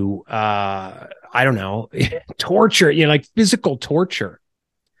to, torture, like physical torture,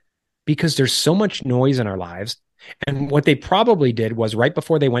 because there's so much noise in our lives. And what they probably did was, right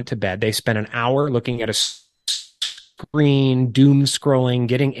before they went to bed, they spent an hour looking at a screen, doom scrolling,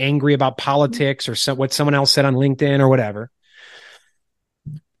 getting angry about politics or what someone else said on LinkedIn or whatever.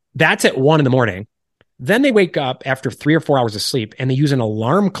 That's at 1 a.m. Then they wake up after 3 or 4 hours of sleep, and they use an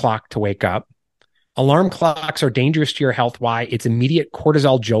alarm clock to wake up. Alarm clocks are dangerous to your health. Why? It's immediate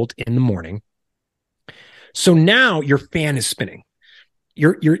cortisol jolt in the morning. So now your fan is spinning.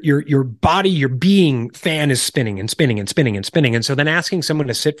 Your body, your being fan is spinning and spinning and spinning and spinning. And so then asking someone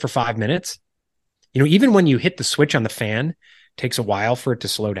to sit for 5 minutes, even when you hit the switch on the fan, it takes a while for it to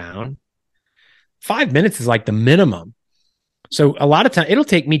slow down. 5 minutes is like the minimum. So a lot of time, it'll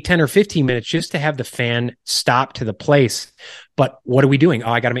take me 10 or 15 minutes just to have the fan stop to the place. But what are we doing?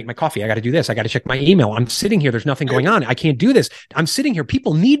 Oh, I got to make my coffee. I got to do this. I got to check my email. I'm sitting here. There's nothing going on. I can't do this. I'm sitting here.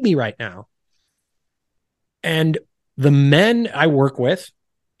 People need me right now. And the men I work with,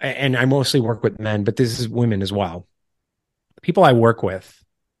 and I mostly work with men, but this is women as well. People I work with,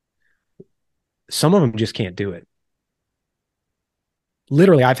 some of them just can't do it.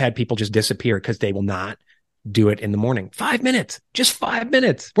 Literally, I've had people just disappear because they will not do it in the morning. 5 minutes, just 5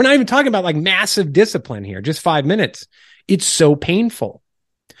 minutes. We're not even talking about like massive discipline here, just 5 minutes. It's so painful.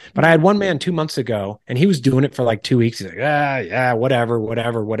 But I had one man 2 months ago, and he was doing it for like 2 weeks. He's like, yeah, whatever.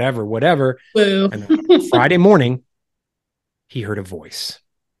 Boo. And Friday morning, he heard a voice.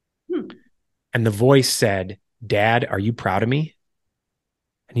 And the voice said, "Dad, are you proud of me?"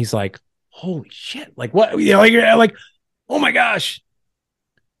 And he's like, "Holy shit. Like what?" Like, oh my gosh.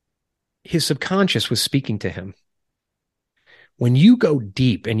 His subconscious was speaking to him. When you go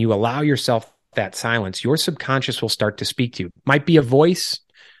deep and you allow yourself that silence, your subconscious will start to speak to you. Might be a voice,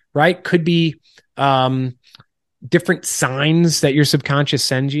 right? Could be different signs that your subconscious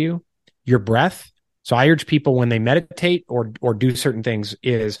sends you, your breath. So I urge people, when they meditate or do certain things,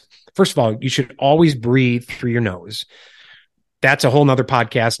 is, first of all, you should always breathe through your nose. That's a whole nother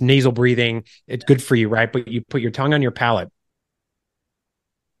podcast, nasal breathing. It's good for you, right? But you put your tongue on your palate.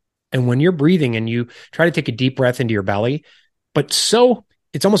 And when you're breathing and you try to take a deep breath into your belly, but so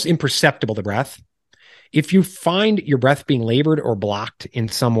it's almost imperceptible, the breath. If you find your breath being labored or blocked in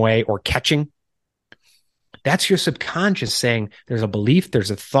some way or catching, that's your subconscious saying there's a belief, there's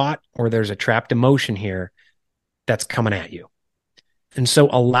a thought, or there's a trapped emotion here that's coming at you. And so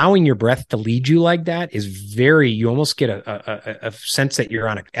allowing your breath to lead you like that is you almost get a sense that you're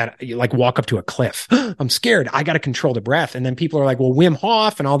you like walk up to a cliff. I'm scared. I got to control the breath. And then people are like, well, Wim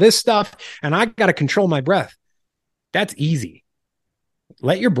Hof and all this stuff, and I got to control my breath. That's easy.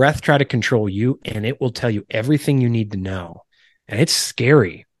 Let your breath try to control you, and it will tell you everything you need to know. And it's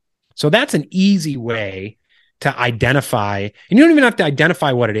scary. So that's an easy way to identify. And you don't even have to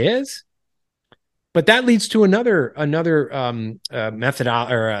identify what it is. But that leads to another method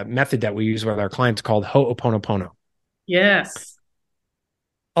that we use with our clients called Ho'oponopono. Yes.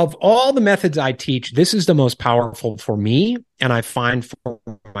 Of all the methods I teach, this is the most powerful for me, and I find for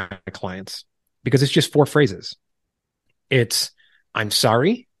my clients, because it's just 4 phrases. It's, I'm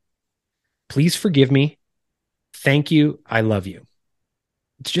sorry, please forgive me, thank you, I love you.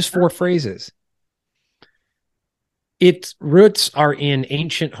 It's just 4 phrases. Its roots are in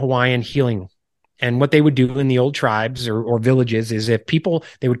ancient Hawaiian healing. And what they would do in the old tribes or villages is if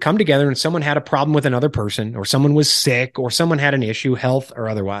they would come together and someone had a problem with another person, or someone was sick, or someone had an issue, health or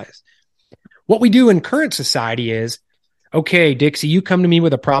otherwise. What we do in current society is, okay, Dixie, you come to me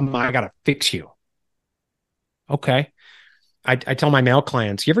with a problem, I got to fix you. Okay. I tell my male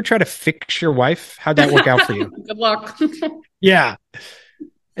clients, you ever try to fix your wife? How'd that work out for you? Good luck. Yeah.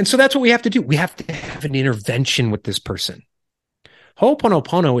 And so that's what we have to do. We have to have an intervention with this person.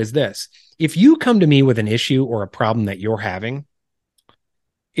 Ho'oponopono is this. If you come to me with an issue or a problem that you're having,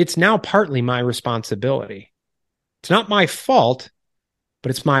 it's now partly my responsibility. It's not my fault, but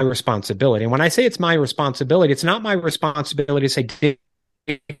it's my responsibility. And when I say it's my responsibility, it's not my responsibility to say,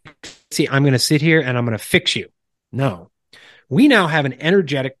 see, I'm going to sit here and I'm going to fix you. No. We now have an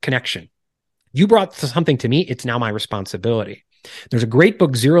energetic connection. You brought something to me. It's now my responsibility. There's a great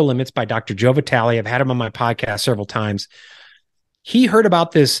book, Zero Limits, by Dr. Joe Vitale. I've had him on my podcast several times. He heard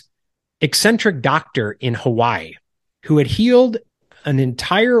about this eccentric doctor in Hawaii who had healed an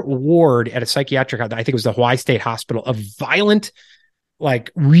entire ward at a psychiatric, I think it was the Hawaii State Hospital, of violent,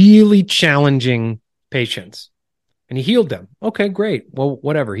 like really challenging patients. And he healed them. Okay, great. Well,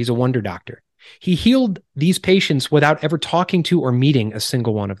 whatever. He's a wonder doctor. He healed these patients without ever talking to or meeting a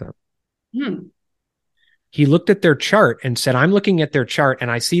single one of them. He looked at their chart and said, I'm looking at their chart and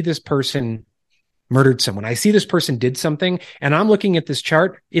I see this person murdered someone. I see this person did something, and I'm looking at this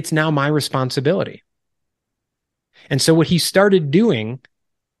chart. It's now my responsibility. And so what he started doing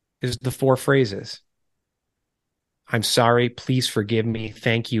is the 4 phrases. I'm sorry, please forgive me,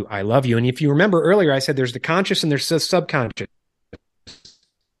 thank you, I love you. And if you remember earlier, I said there's the conscious and there's the subconscious.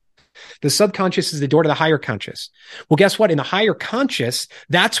 The subconscious is the door to the higher conscious. Well, guess what? In the higher conscious,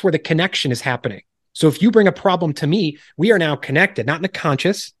 that's where the connection is happening. So if you bring a problem to me, we are now connected, not in the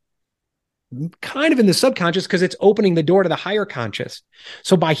conscious, kind of in the subconscious, because it's opening the door to the higher conscious.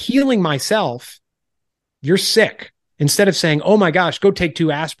 So by healing myself, you're sick. Instead of saying, oh my gosh, go take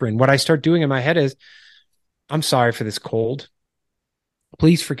 2 aspirin, what I start doing in my head is, I'm sorry for this cold.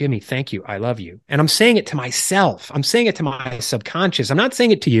 Please forgive me. Thank you. I love you. And I'm saying it to myself. I'm saying it to my subconscious. I'm not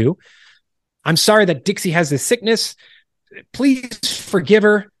saying it to you. I'm sorry that Dixie has this sickness. Please forgive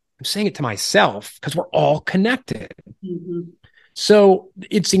her. I'm saying it to myself because we're all connected. Mm-hmm. So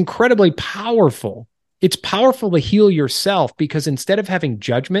it's incredibly powerful. It's powerful to heal yourself, because instead of having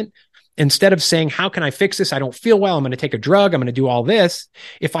judgment, instead of saying, how can I fix this? I don't feel well. I'm going to take a drug. I'm going to do all this.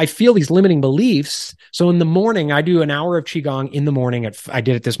 If I feel these limiting beliefs, so in the morning, I do an hour of Qigong in the morning. I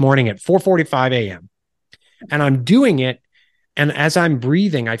did it this morning at 4:45 a.m. And I'm doing it. And as I'm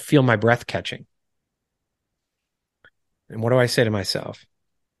breathing, I feel my breath catching. And what do I say to myself?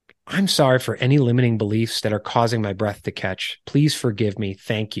 I'm sorry for any limiting beliefs that are causing my breath to catch. Please forgive me.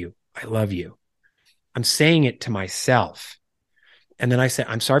 Thank you. I love you. I'm saying it to myself. And then I say,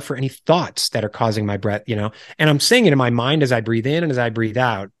 I'm sorry for any thoughts that are causing my breath, and I'm saying it in my mind as I breathe in and as I breathe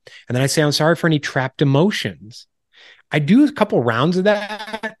out. And then I say, I'm sorry for any trapped emotions. I do a couple rounds of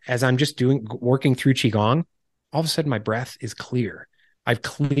that as I'm just working through Qigong. All of a sudden my breath is clear. I've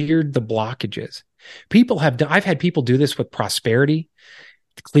cleared the blockages. I've had people do this with prosperity,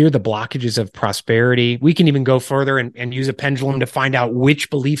 to clear the blockages of prosperity. We can even go further and use a pendulum to find out which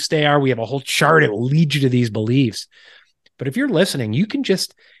beliefs they are. We have a whole chart. It will lead you to these beliefs. But if you're listening, you can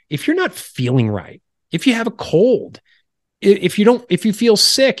if you're not feeling right, if you have a cold, if you feel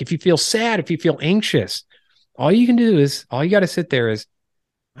sick, if you feel sad, if you feel anxious, all you got to sit there is,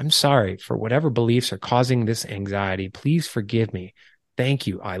 I'm sorry for whatever beliefs are causing this anxiety. Please forgive me. Thank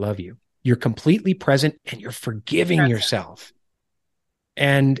you. I love you. You're completely present and you're forgiving yourself.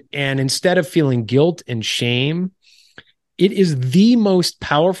 And instead of feeling guilt and shame, it is the most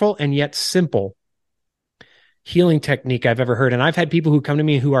powerful and yet simple healing technique I've ever heard. And I've had people who come to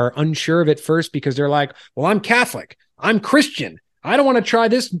me who are unsure of it first because they're like, well, I'm Catholic, I'm Christian, I don't want to try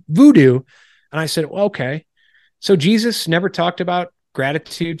this voodoo. And I said, well, okay. So Jesus never talked about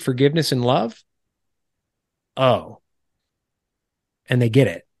gratitude, forgiveness, and love? Oh. And they get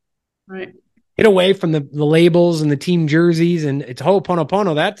it. Right. Get away from the labels and the team jerseys and it's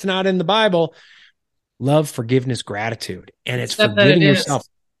ho'oponopono. That's not in the Bible. Love, forgiveness, gratitude. And it's forgiving yourself.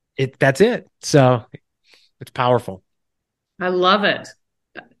 That's it. So it's powerful. I love it.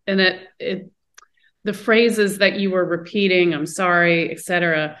 And the phrases that you were repeating, I'm sorry,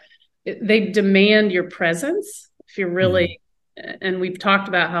 etc., they demand your presence. If you're really, and we've talked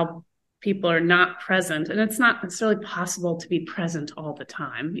about how people are not present, and it's not necessarily possible to be present all the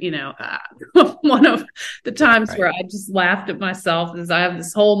time. One of the times where I just laughed at myself is I have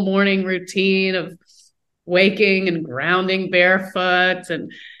this whole morning routine of waking and grounding barefoot,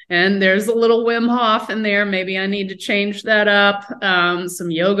 and there's a little Wim Hof in there. Maybe I need to change that up.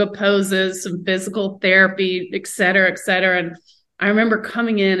 Some yoga poses, some physical therapy, et cetera, et cetera. And I remember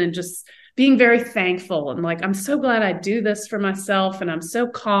coming in and just being very thankful and like, I'm so glad I do this for myself and I'm so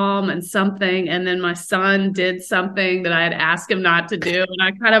calm and something. And then my son did something that I had asked him not to do. And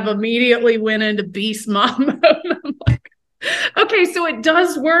I kind of immediately went into beast mom mode. I'm like, okay, so it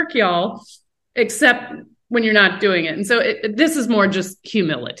does work, y'all, except when you're not doing it. And so this is more just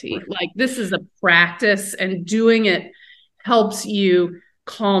humility. Right. Like this is a practice and doing it helps you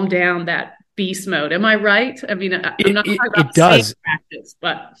calm down that beast mode. Am I right? I mean, I'm not talking about the same practice,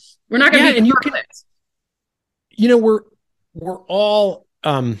 but we're not going to be perfect. We're all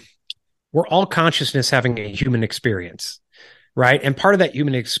consciousness having a human experience, right? And part of that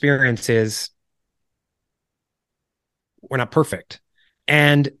human experience is we're not perfect.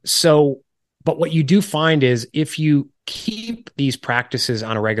 And so, but what you do find is if you keep these practices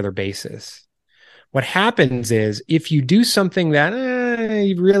on a regular basis, what happens is if you do something that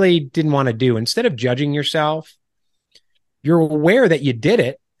you really didn't want to do, instead of judging yourself, you're aware that you did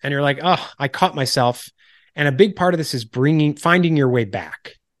it and you're like, oh, I caught myself. And a big part of this is finding your way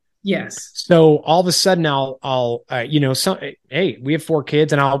back. Yes. So all of a sudden hey, we have 4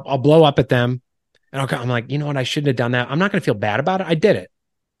 kids and I'll blow up at them. And I'm like, you know what? I shouldn't have done that. I'm not going to feel bad about it. I did it.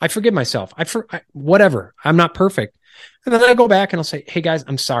 I forgive myself. Whatever. I'm not perfect. And then I go back and I'll say, hey guys,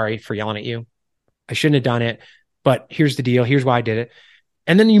 I'm sorry for yelling at you. I shouldn't have done it, but here's the deal. Here's why I did it.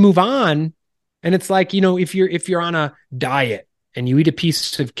 And then you move on. And it's like, if you're on a diet and you eat a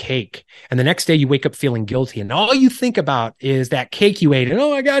piece of cake and the next day you wake up feeling guilty and all you think about is that cake you ate and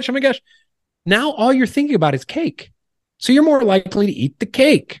oh my gosh. Now all you're thinking about is cake. So you're more likely to eat the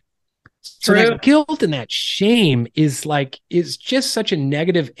cake. So that guilt and that shame is just such a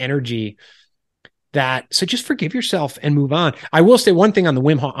negative energy so just forgive yourself and move on. I will say one thing on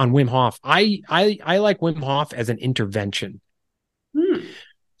Wim Hof. I like Wim Hof as an intervention.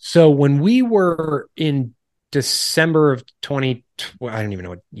 So when we were in December of I don't even know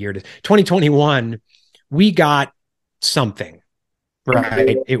what year it is, 2021, we got something,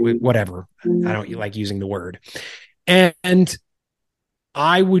 right? It was whatever. I don't like using the word. And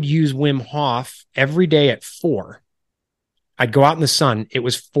I would use Wim Hof every day at 4. I'd go out in the sun. It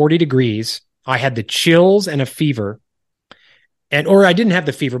was 40 degrees. I had the chills and a fever. Or I didn't have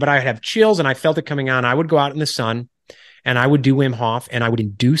the fever, but I would have chills and I felt it coming on. I would go out in the sun and I would do Wim Hof and I would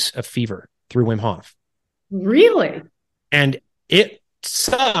induce a fever through Wim Hof. Really? And it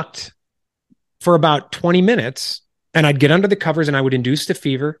sucked for about 20 minutes. And I'd get under the covers and I would induce the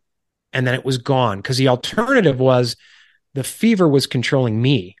fever and then it was gone. Because the alternative was the fever was controlling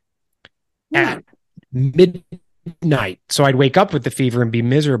me at midnight. So I'd wake up with the fever and be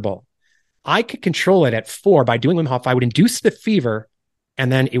miserable. I could control it at 4 by doing Wim Hof. I would induce the fever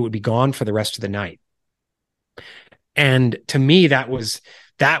and then it would be gone for the rest of the night. And to me, that was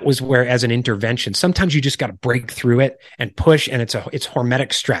where, as an intervention, sometimes you just got to break through it and push. And it's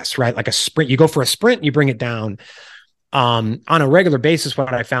hormetic stress, right? Like a sprint, you go for a sprint and you bring it down. On a regular basis,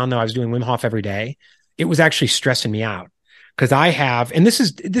 what I found though, I was doing Wim Hof every day. It was actually stressing me out because I have, and this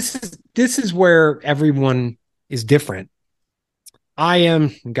is where everyone is different. I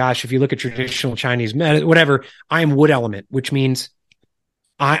am, if you look at traditional Chinese medicine, whatever, I am wood element, which means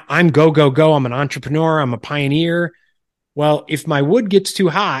I'm go, go, go. I'm an entrepreneur. I'm a pioneer. Well, if my wood gets too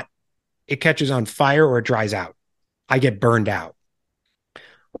hot, it catches on fire or it dries out. I get burned out.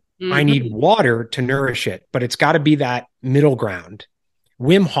 Mm-hmm. I need water to nourish it, but it's got to be that middle ground.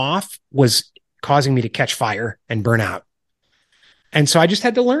 Wim Hof was causing me to catch fire and burn out. And so I just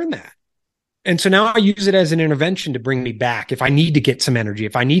had to learn that. And so now I use it as an intervention to bring me back. If I need to get some energy,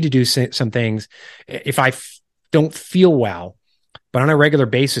 if I need to do some things, if I don't feel well, but on a regular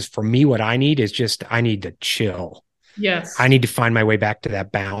basis, for me, what I need is I need to chill. Yes. I need to find my way back to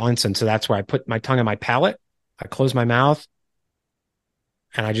that balance. And so that's where I put my tongue on my palate. I close my mouth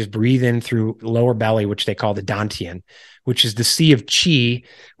and I just breathe in through lower belly, which they call the Dantian, which is the sea of chi,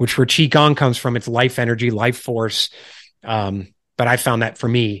 which where qigong comes from. It's life energy, life force. But I found that for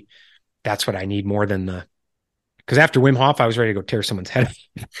me, that's what I need more than because after Wim Hof, I was ready to go tear someone's head off.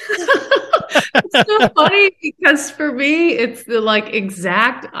 It's so funny because for me, it's the like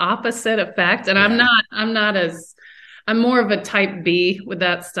exact opposite effect. And I'm more of a type B with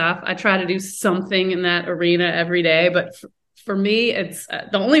that stuff. I try to do something in that arena every day, but for me, it's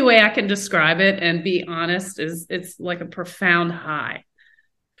the only way I can describe it and be honest is it's like a profound high.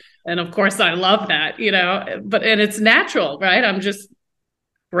 And of course I love that, and it's natural, right? I'm just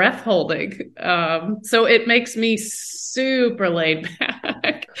breath holding. So it makes me super laid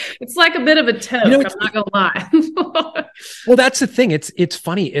back. It's like a bit of a toke. I'm not gonna lie. Well, that's the thing. It's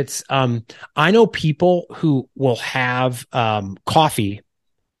funny. It's I know people who will have coffee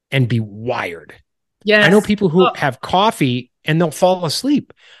and be wired. Yes. I know people who have coffee and they'll fall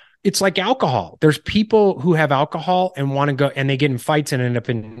asleep. It's like alcohol. There's people who have alcohol and want to go and they get in fights and end up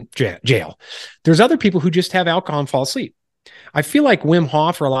in jail. There's other people who just have alcohol and fall asleep. I feel like Wim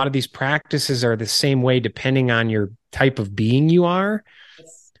Hof or a lot of these practices are the same way depending on your type of being you are.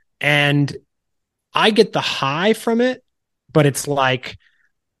 And I get the high from it, but it's like,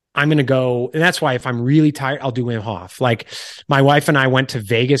 I'm going to go. And that's why if I'm really tired, I'll do Wim Hof. Like my wife and I went to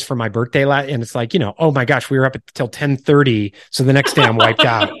Vegas for my birthday and it's like, oh my gosh, we were up until 10:30. So the next day I'm wiped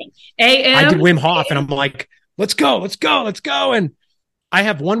out. I did Wim Hof and I'm like, let's go. And I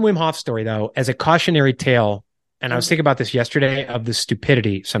have one Wim Hof story though, as a cautionary tale. And I was thinking about this yesterday of the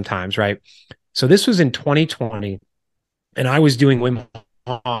stupidity sometimes, right? So this was in 2020 and I was doing Wim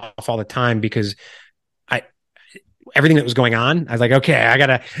Hof all the time because everything that was going on, I was like,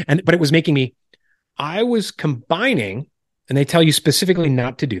 okay, but it was making me, I was combining, and they tell you specifically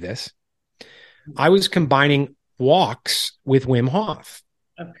not to do this. I was combining walks with Wim Hof.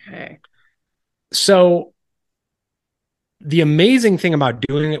 Okay. So the amazing thing about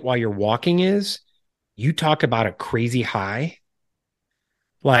doing it while you're walking is you talk about a crazy high.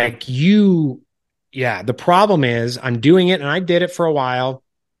 Like the problem is I'm doing it and I did it for a while.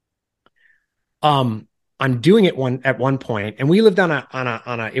 I'm doing it at one point, and we lived on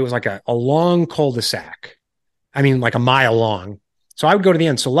a it was like a long cul-de-sac. I mean, like a mile long. So I would go to the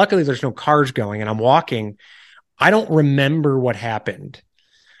end. So luckily there's no cars going and I'm walking. I don't remember what happened,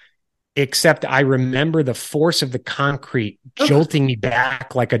 except I remember the force of the concrete jolting me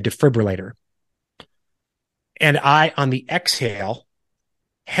back like a defibrillator. And I, on the exhale,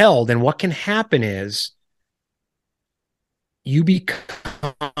 held. And what can happen is you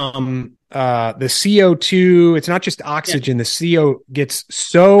become the CO2, it's not just oxygen, the CO gets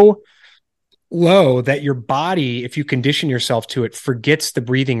so low that your body, if you condition yourself to it, forgets the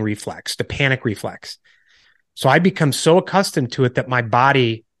breathing reflex, the panic reflex. So I become so accustomed to it that my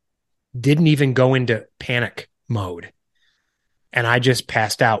body didn't even go into panic mode. And I just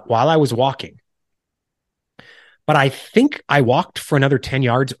passed out while I was walking. But I think I walked for another 10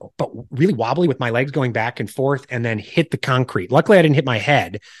 yards, but really wobbly with my legs going back and forth and then hit the concrete. Luckily, I didn't hit my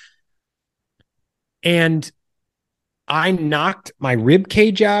head. And I knocked my rib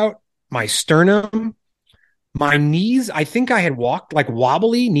cage out, my sternum, my knees. I think I had walked like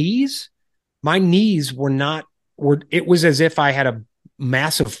wobbly knees. My knees it was as if I had a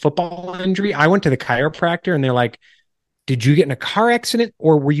massive football injury. I went to the chiropractor and they're like, did you get in a car accident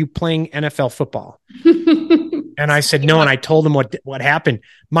or were you playing NFL football? And I said, no. And I told them what happened.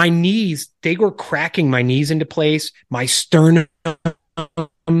 My knees, they were cracking my knees into place. My sternum,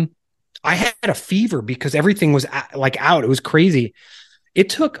 I had a fever because everything was like out. It was crazy. It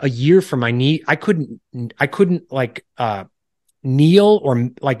took a year for my knee. I couldn't like, kneel or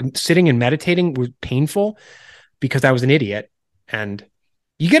like sitting and meditating was painful because I was an idiot. And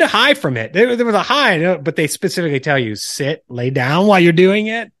you get a high from it. There was a high, but they specifically tell you sit, lay down while you're doing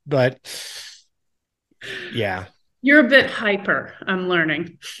it. But yeah. You're a bit hyper, I'm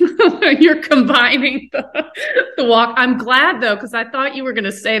learning. You're combining the walk. I'm glad though, because I thought you were going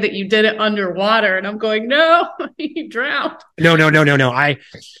to say that you did it underwater and I'm going, no, you drowned. No. I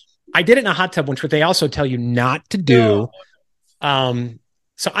did it in a hot tub once, but they also tell you not to do. No.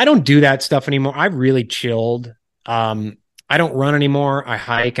 So I don't do that stuff anymore. I've really chilled. I don't run anymore. I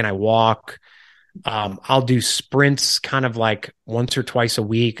hike and I walk. I'll do sprints kind of like once or twice a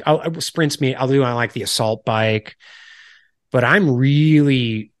week. I like the assault bike, but I'm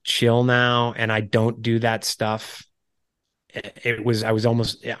really chill now and I don't do that stuff.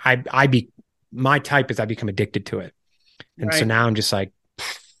 My type is I become addicted to it. And right. So now I'm just like,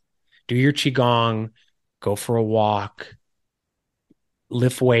 do your Qigong, go for a walk,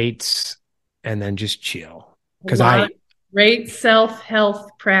 lift weights, and then just chill. Because Great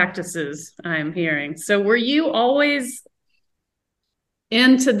self-health practices, I'm hearing. So were you always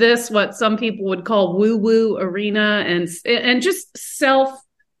into this, what some people would call woo-woo arena and just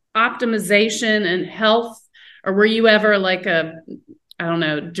self-optimization and health? Or were you ever like a, I don't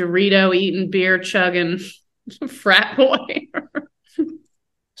know, Dorito eating, beer chugging frat boy?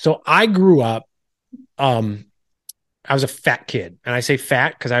 So I grew up, I was a fat kid. And I say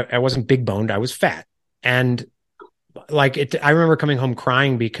fat because I wasn't big boned. I was fat. And I remember coming home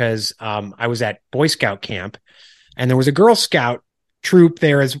crying because I was at Boy Scout camp and there was a Girl Scout troop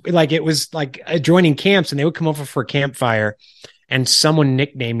there, as like it was like adjoining camps, and they would come over for a campfire and someone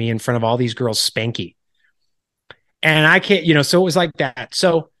nicknamed me in front of all these girls Spanky. And I can't, so it was like that.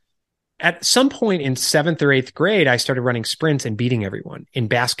 So at some point in 7th or 8th grade, I started running sprints and beating everyone in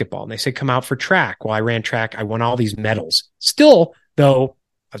basketball. And they said, come out for track. Well, I ran track. I won all these medals. Still, though,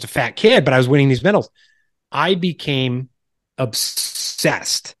 I was a fat kid, but I was winning these medals. I became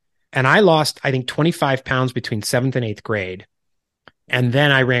obsessed. And I lost, I think, 25 pounds between 7th and 8th grade. And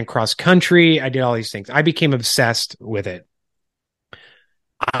then I ran cross country. I did all these things. I became obsessed with it.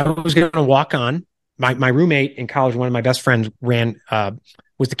 I was going to walk on. My roommate in college, one of my best friends,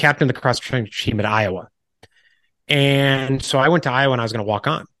 was the captain of the cross country team at Iowa. And so I went to Iowa and I was going to walk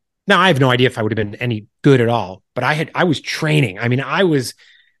on. Now, I have no idea if I would have been any good at all, but I was training. I mean,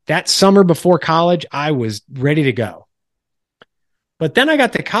 that summer before college, I was ready to go. But then I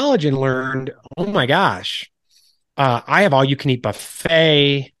got to college and learned, oh my gosh, I have all you can eat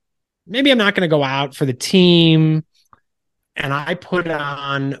buffet. Maybe I'm not going to go out for the team. And I put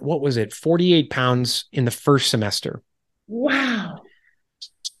on, 48 pounds in the first semester. Wow.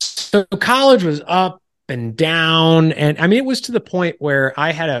 So college was up and down. And I mean, it was to the point where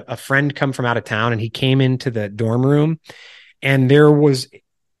I had a friend come from out of town and he came into the dorm room and there was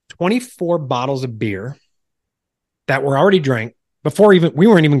 24 bottles of beer that were already drank before we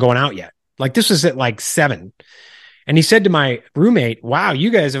weren't even going out yet. Like this was at like 7. And he said to my roommate, wow,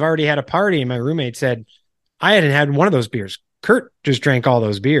 you guys have already had a party. And my roommate said, I hadn't had one of those beers. Curt just drank all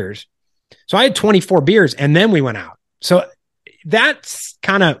those beers. So I had 24 beers and then we went out. So that's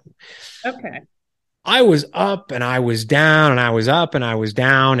kind of, okay. I was up and I was down and I was up and I was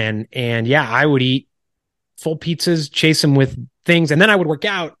down. And yeah, I would eat full pizzas, chase them with things. And then I would work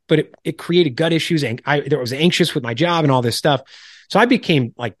out, but it created gut issues. And I was anxious with my job and all this stuff. So I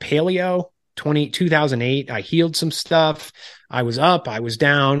became like paleo 2008. I healed some stuff. I was up, I was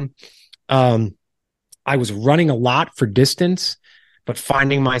down. I was running a lot for distance, but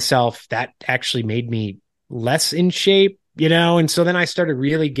finding myself that actually made me less in shape, and so then I started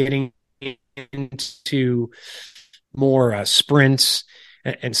really getting into more sprints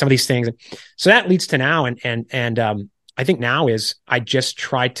and some of these things. So that leads to now. And I think now is I just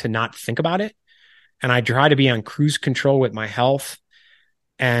try to not think about it. And I try to be on cruise control with my health.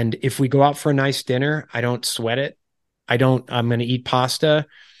 And if we go out for a nice dinner, I don't sweat it. I'm going to eat pasta.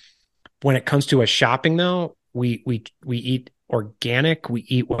 When it comes to a shopping though, we eat organic, we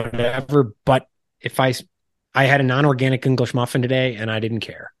eat whatever. But if I had a non-organic English muffin today and I didn't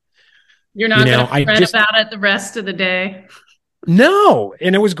care. You're not going to fret about it the rest of the day. No.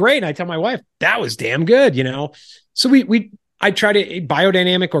 And it was great. And I tell my wife, that was damn good, So I try to eat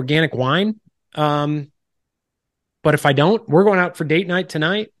biodynamic organic wine. But if I don't, we're going out for date night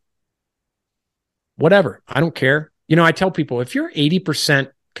tonight. Whatever. I don't care. I tell people if you're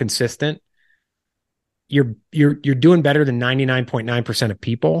 80% consistent, you're doing better than 99.9% of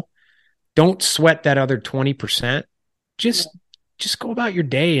people. Don't sweat that other 20%. Just go about your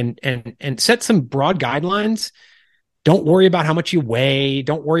day and set some broad guidelines. Don't worry about how much you weigh.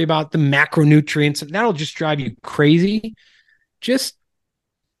 Don't worry about the macronutrients. That'll just drive you crazy. Just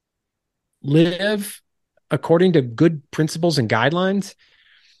live according to good principles and guidelines.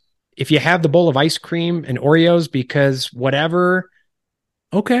 If you have the bowl of ice cream and Oreos because whatever,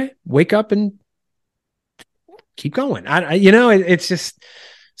 okay, wake up and keep going. It's just,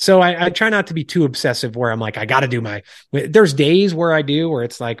 so I try not to be too obsessive where I'm like, I got to do there's days where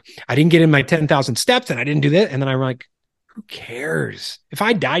it's like, I didn't get in my 10,000 steps and I didn't do that. And then I'm like, who cares? If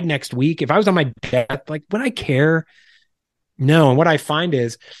I died next week, if I was on my death, like, would I care? No. And what I find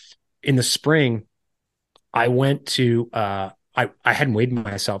is in the spring, I went to, I hadn't weighed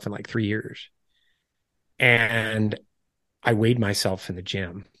myself in like 3 years. And I weighed myself in the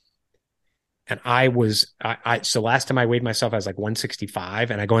gym. And so last time I weighed myself, I was like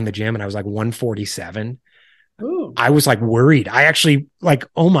 165 and I go in the gym and I was like 147. Ooh. I was like worried. I actually like,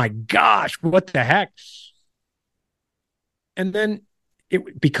 oh my gosh, what the heck? And then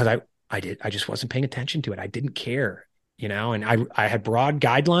because I just wasn't paying attention to it. I didn't care, and I had broad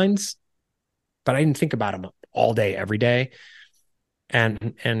guidelines, but I didn't think about them all day, every day.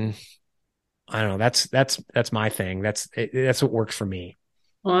 And I don't know, that's my thing. That's what works for me.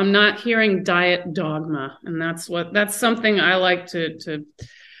 Well, I'm not hearing diet dogma, and that's something I like to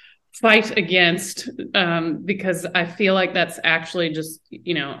fight against, because I feel like that's actually just,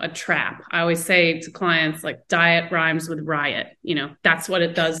 a trap. I always say to clients, like, diet rhymes with riot. That's what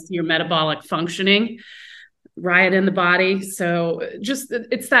it does to your metabolic functioning, riot in the body. So just,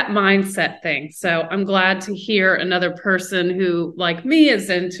 it's that mindset thing. So I'm glad to hear another person who, like me, is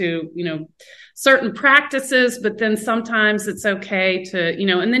into, certain practices, but then sometimes it's okay to,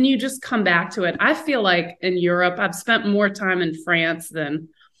 and then you just come back to it. I feel like in Europe, I've spent more time in France than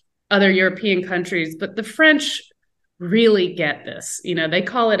other European countries, but the French really get this. They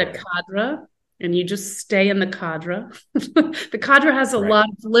call it a cadre, and you just stay in the cadre. The cadre has a lot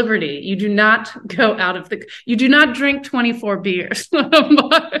of liberty. You do not go out of you do not drink 24 beers.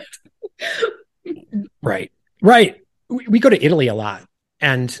 Right. We go to Italy a lot,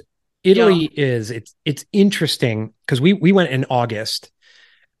 and Italy it's interesting because we went in August,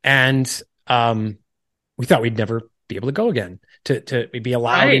 and we thought we'd never be able to go again to be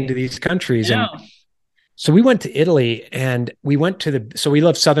allowed into these countries. And so we went to Italy, and we went so we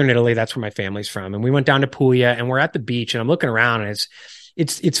love Southern Italy. That's where my family's from. And we went down to Puglia, and we're at the beach, and I'm looking around, and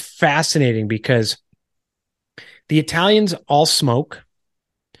it's fascinating because the Italians all smoke.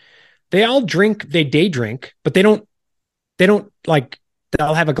 They all drink, they day drink, but they don't like,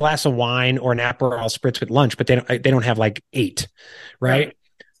 they'll have a glass of wine or an Aperol spritz with lunch, but they don't have like 8, right?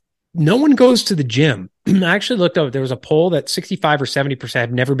 No one goes to the gym. I actually looked up, there was a poll that 65 or 70%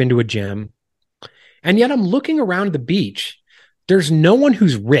 have never been to a gym. And yet I'm looking around the beach. There's no one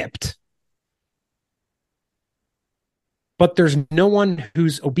who's ripped, but there's no one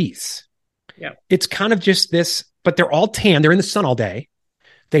who's obese. Yeah. It's kind of just this, but they're all tan. They're in the sun all day.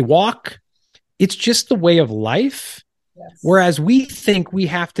 They walk. It's just the way of life. Yes. Whereas we think we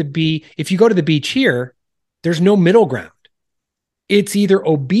have to be, if you go to the beach here, there's no middle ground. It's either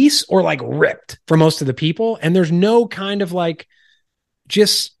obese or like ripped for most of the people. And there's no kind of like,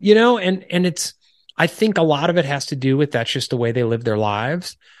 just, and it's, I think a lot of it has to do with that's just the way they live their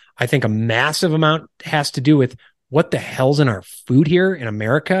lives. I think a massive amount has to do with what the hell's in our food here in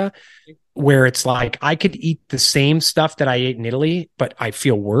America, where it's like, I could eat the same stuff that I ate in Italy, but I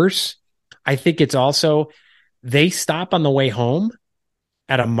feel worse. I think it's also, they stop on the way home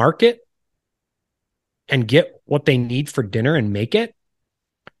at a market and get what they need for dinner and make it.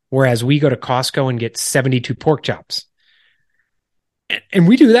 Whereas we go to Costco and get 72 pork chops. And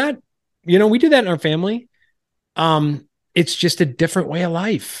we do that. We do that in our family. It's just a different way of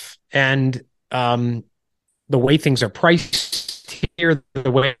life. And the way things are priced here,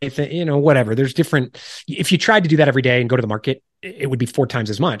 the way, whatever, there's different. If you tried to do that every day and go to the market, it would be 4 times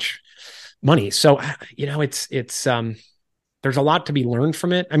as much money. So, it's there's a lot to be learned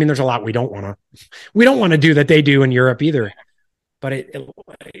from it. I mean, there's a lot we don't want to do that they do in Europe either, but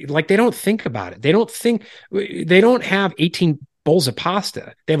like, they don't think about it. They don't have 18 bowls of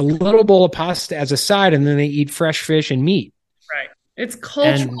pasta. They have a little bowl of pasta as a side, and then they eat fresh fish and meat. Right. It's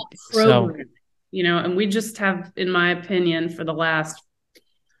cultural programming, and we just have, in my opinion, for the last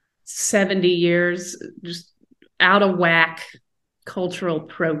 70 years, just out of whack cultural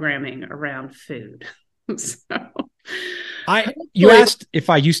programming around food. You asked if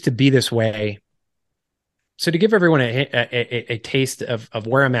I used to be this way. So to give everyone a taste of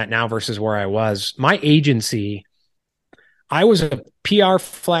where I'm at now versus where I was, my agency, I was a PR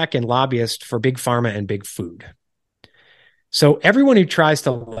flack and lobbyist for Big Pharma and Big Food. So everyone who tries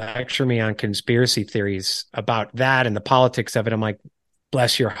to lecture me on conspiracy theories about that and the politics of it, I'm like,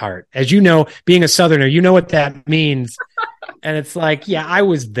 bless your heart. As you know, being a Southerner, you know what that means. And it's like, yeah, I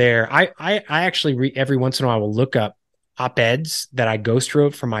was there. I actually every once in a while will look up op-eds that I ghost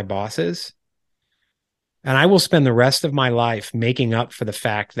wrote for my bosses. And I will spend the rest of my life making up for the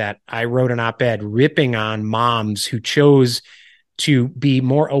fact that I wrote an op-ed ripping on moms who chose to be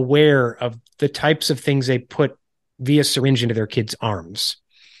more aware of the types of things they put via syringe into their kids' arms.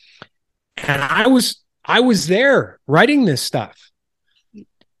 And I was there writing this stuff.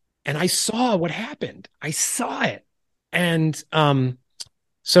 And I saw what happened. I saw it. And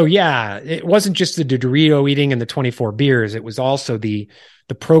so yeah, it wasn't just the Dorito eating and the 24 beers. It was also the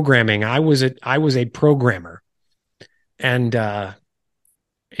programming. I was a programmer, and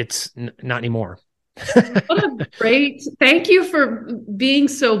it's not anymore. What a great, thank you for being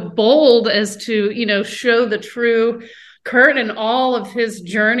so bold as to, show the true Curt and all of his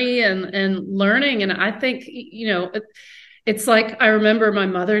journey and learning. And I think, It's like, I remember my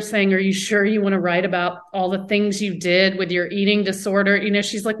mother saying, are you sure you want to write about all the things you did with your eating disorder? You know,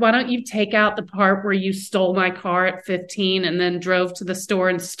 she's like, why don't you take out the part where you stole my car at 15 and then drove to the store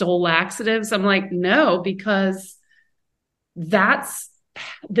and stole laxatives? I'm like, no, because that's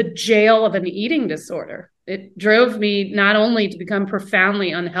the jail of an eating disorder. It drove me not only to become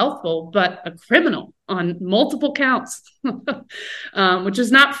profoundly unhealthful, but a criminal on multiple counts, which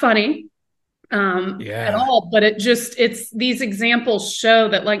is not funny at all. But it's these examples show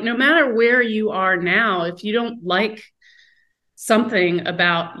that, like, no matter where you are now, if you don't like something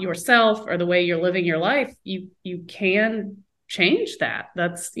about yourself or the way you're living your life, you can change that.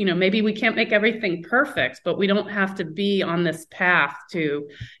 That's, maybe we can't make everything perfect, but we don't have to be on this path to,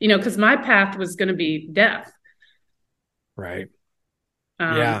 because my path was going to be death. Right.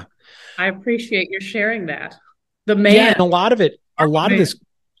 I appreciate your sharing that. And a lot of this.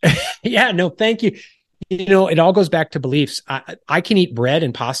 Yeah, no, thank you. It all goes back to beliefs. I can eat bread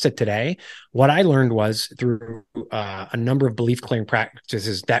and pasta today. What I learned was through a number of belief clearing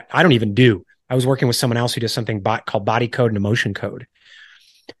practices that I don't even do. I was working with someone else who does something called body code and emotion code.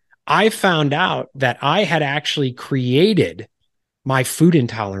 I found out that I had actually created my food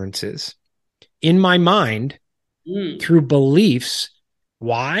intolerances in my mind through beliefs.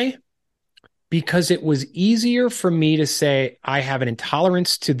 Why? Because it was easier for me to say I have an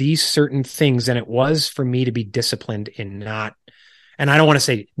intolerance to these certain things than it was for me to be disciplined in not, and I don't want to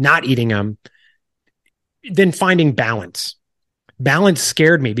say not eating them, then finding balance. Balance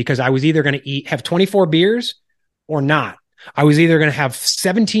scared me because I was either going to have 24 beers or not. I was either going to have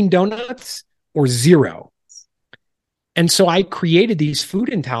 17 donuts or 0. And so I created these food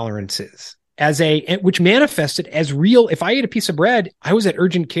intolerances which manifested as real. If I ate a piece of bread, I was at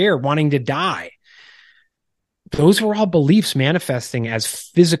urgent care wanting to die. Those were all beliefs manifesting as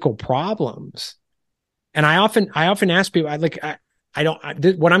physical problems. And I often ask people, what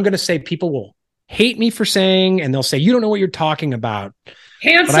I'm going to say, people will hate me for saying, and they'll say, you don't know what you're talking about.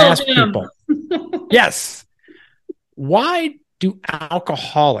 Cancel but I ask him. People, yes. Why do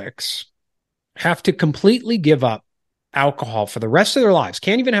alcoholics have to completely give up alcohol for the rest of their lives?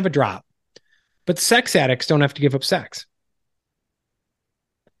 Can't even have a drop. But sex addicts don't have to give up sex.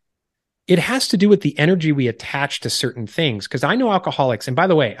 It has to do with the energy we attach to certain things. Because I know alcoholics, and by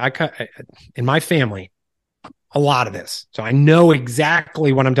the way, in my family, a lot of this. So I know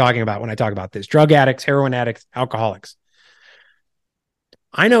exactly what I'm talking about when I talk about this. Drug addicts, heroin addicts, alcoholics.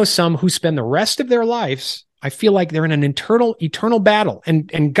 I know some who spend the rest of their lives, I feel like they're in an eternal battle.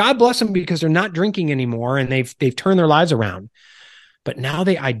 And God bless them because they're not drinking anymore and they've turned their lives around. But now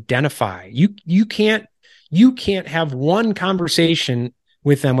they identify. You can't have one conversation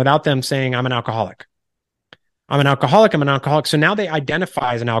with them without them saying, I'm an alcoholic. I'm an alcoholic. I'm an alcoholic. So now they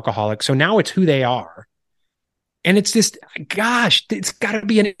identify as an alcoholic. So now it's who they are. And it's just, gosh, it's got to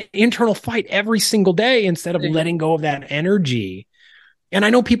be an internal fight every single day instead of letting go of that energy. And I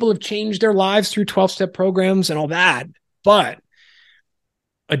know people have changed their lives through 12-step programs and all that, but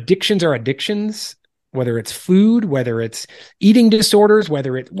addictions are addictions. Whether it's food, whether it's eating disorders,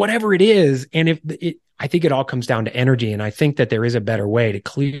 whatever it is. And I think it all comes down to energy. And I think that there is a better way to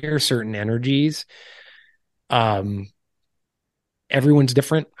clear certain energies. Everyone's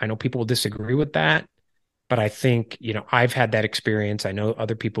different. I know people will disagree with that, but I think, I've had that experience. I know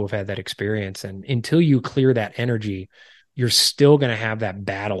other people have had that experience. And until you clear that energy, you're still going to have that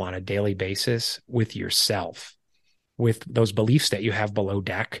battle on a daily basis with yourself, with those beliefs that you have below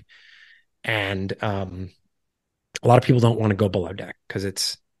deck. And a lot of people don't want to go below deck because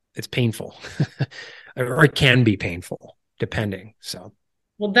it's painful or it can be painful depending. So,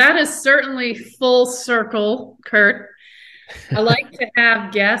 well, that is certainly full circle, Curt. I like to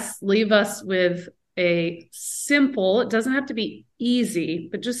have guests leave us with a simple, it doesn't have to be easy,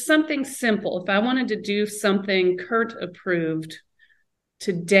 but just something simple. If I wanted to do something Curt approved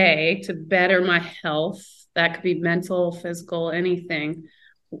today to better my health, that could be mental, physical, anything.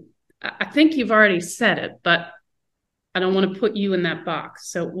 I think you've already said it, but I don't want to put you in that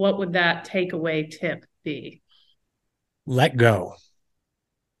box. So what would that takeaway tip be? Let go.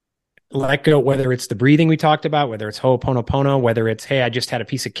 Let go, whether it's the breathing we talked about, whether it's Ho'oponopono, whether it's, hey, I just had a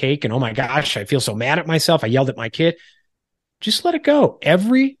piece of cake and oh my gosh, I feel so mad at myself. I yelled at my kid. Just let it go.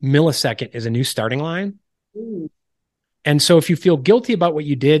 Every millisecond is a new starting line. Ooh. And so if you feel guilty about what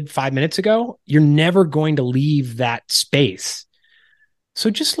you did 5 minutes ago, you're never going to leave that space. So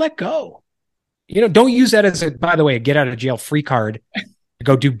just let go. Don't use that as by the way, a get out of jail free card to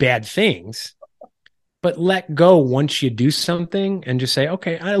go do bad things, but let go once you do something and just say,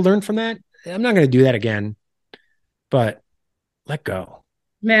 okay, I learned from that. I'm not going to do that again, but let go.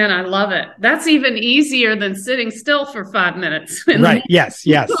 Man, I love it. That's even easier than sitting still for 5 minutes. Right. Yes.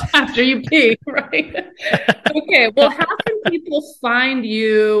 Yes. After you pee, right? Okay. Well, how can people find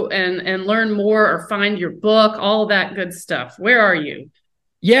you and learn more or find your book, all that good stuff? Where are you?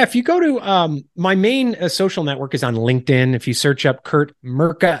 Yeah, if you go to my main social network is on LinkedIn. If you search up Curt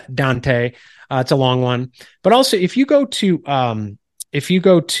Mercadante, it's a long one. But also, if you go to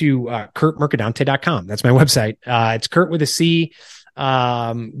curtmercadante.com, that's my website. It's Curt with a C.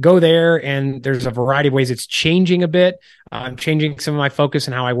 Go there, and there's a variety of ways. It's changing a bit. I'm changing some of my focus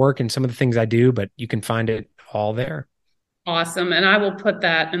and how I work and some of the things I do, but you can find it all there. Awesome. And I will put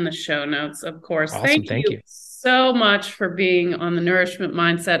that in the show notes, of course. Awesome. Thank you so much for being on the Nourishment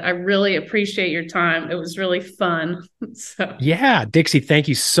Mindset. I really appreciate your time. It was really fun. Yeah, Dixie, thank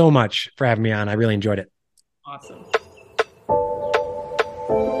you so much for having me on. I really enjoyed it. Awesome.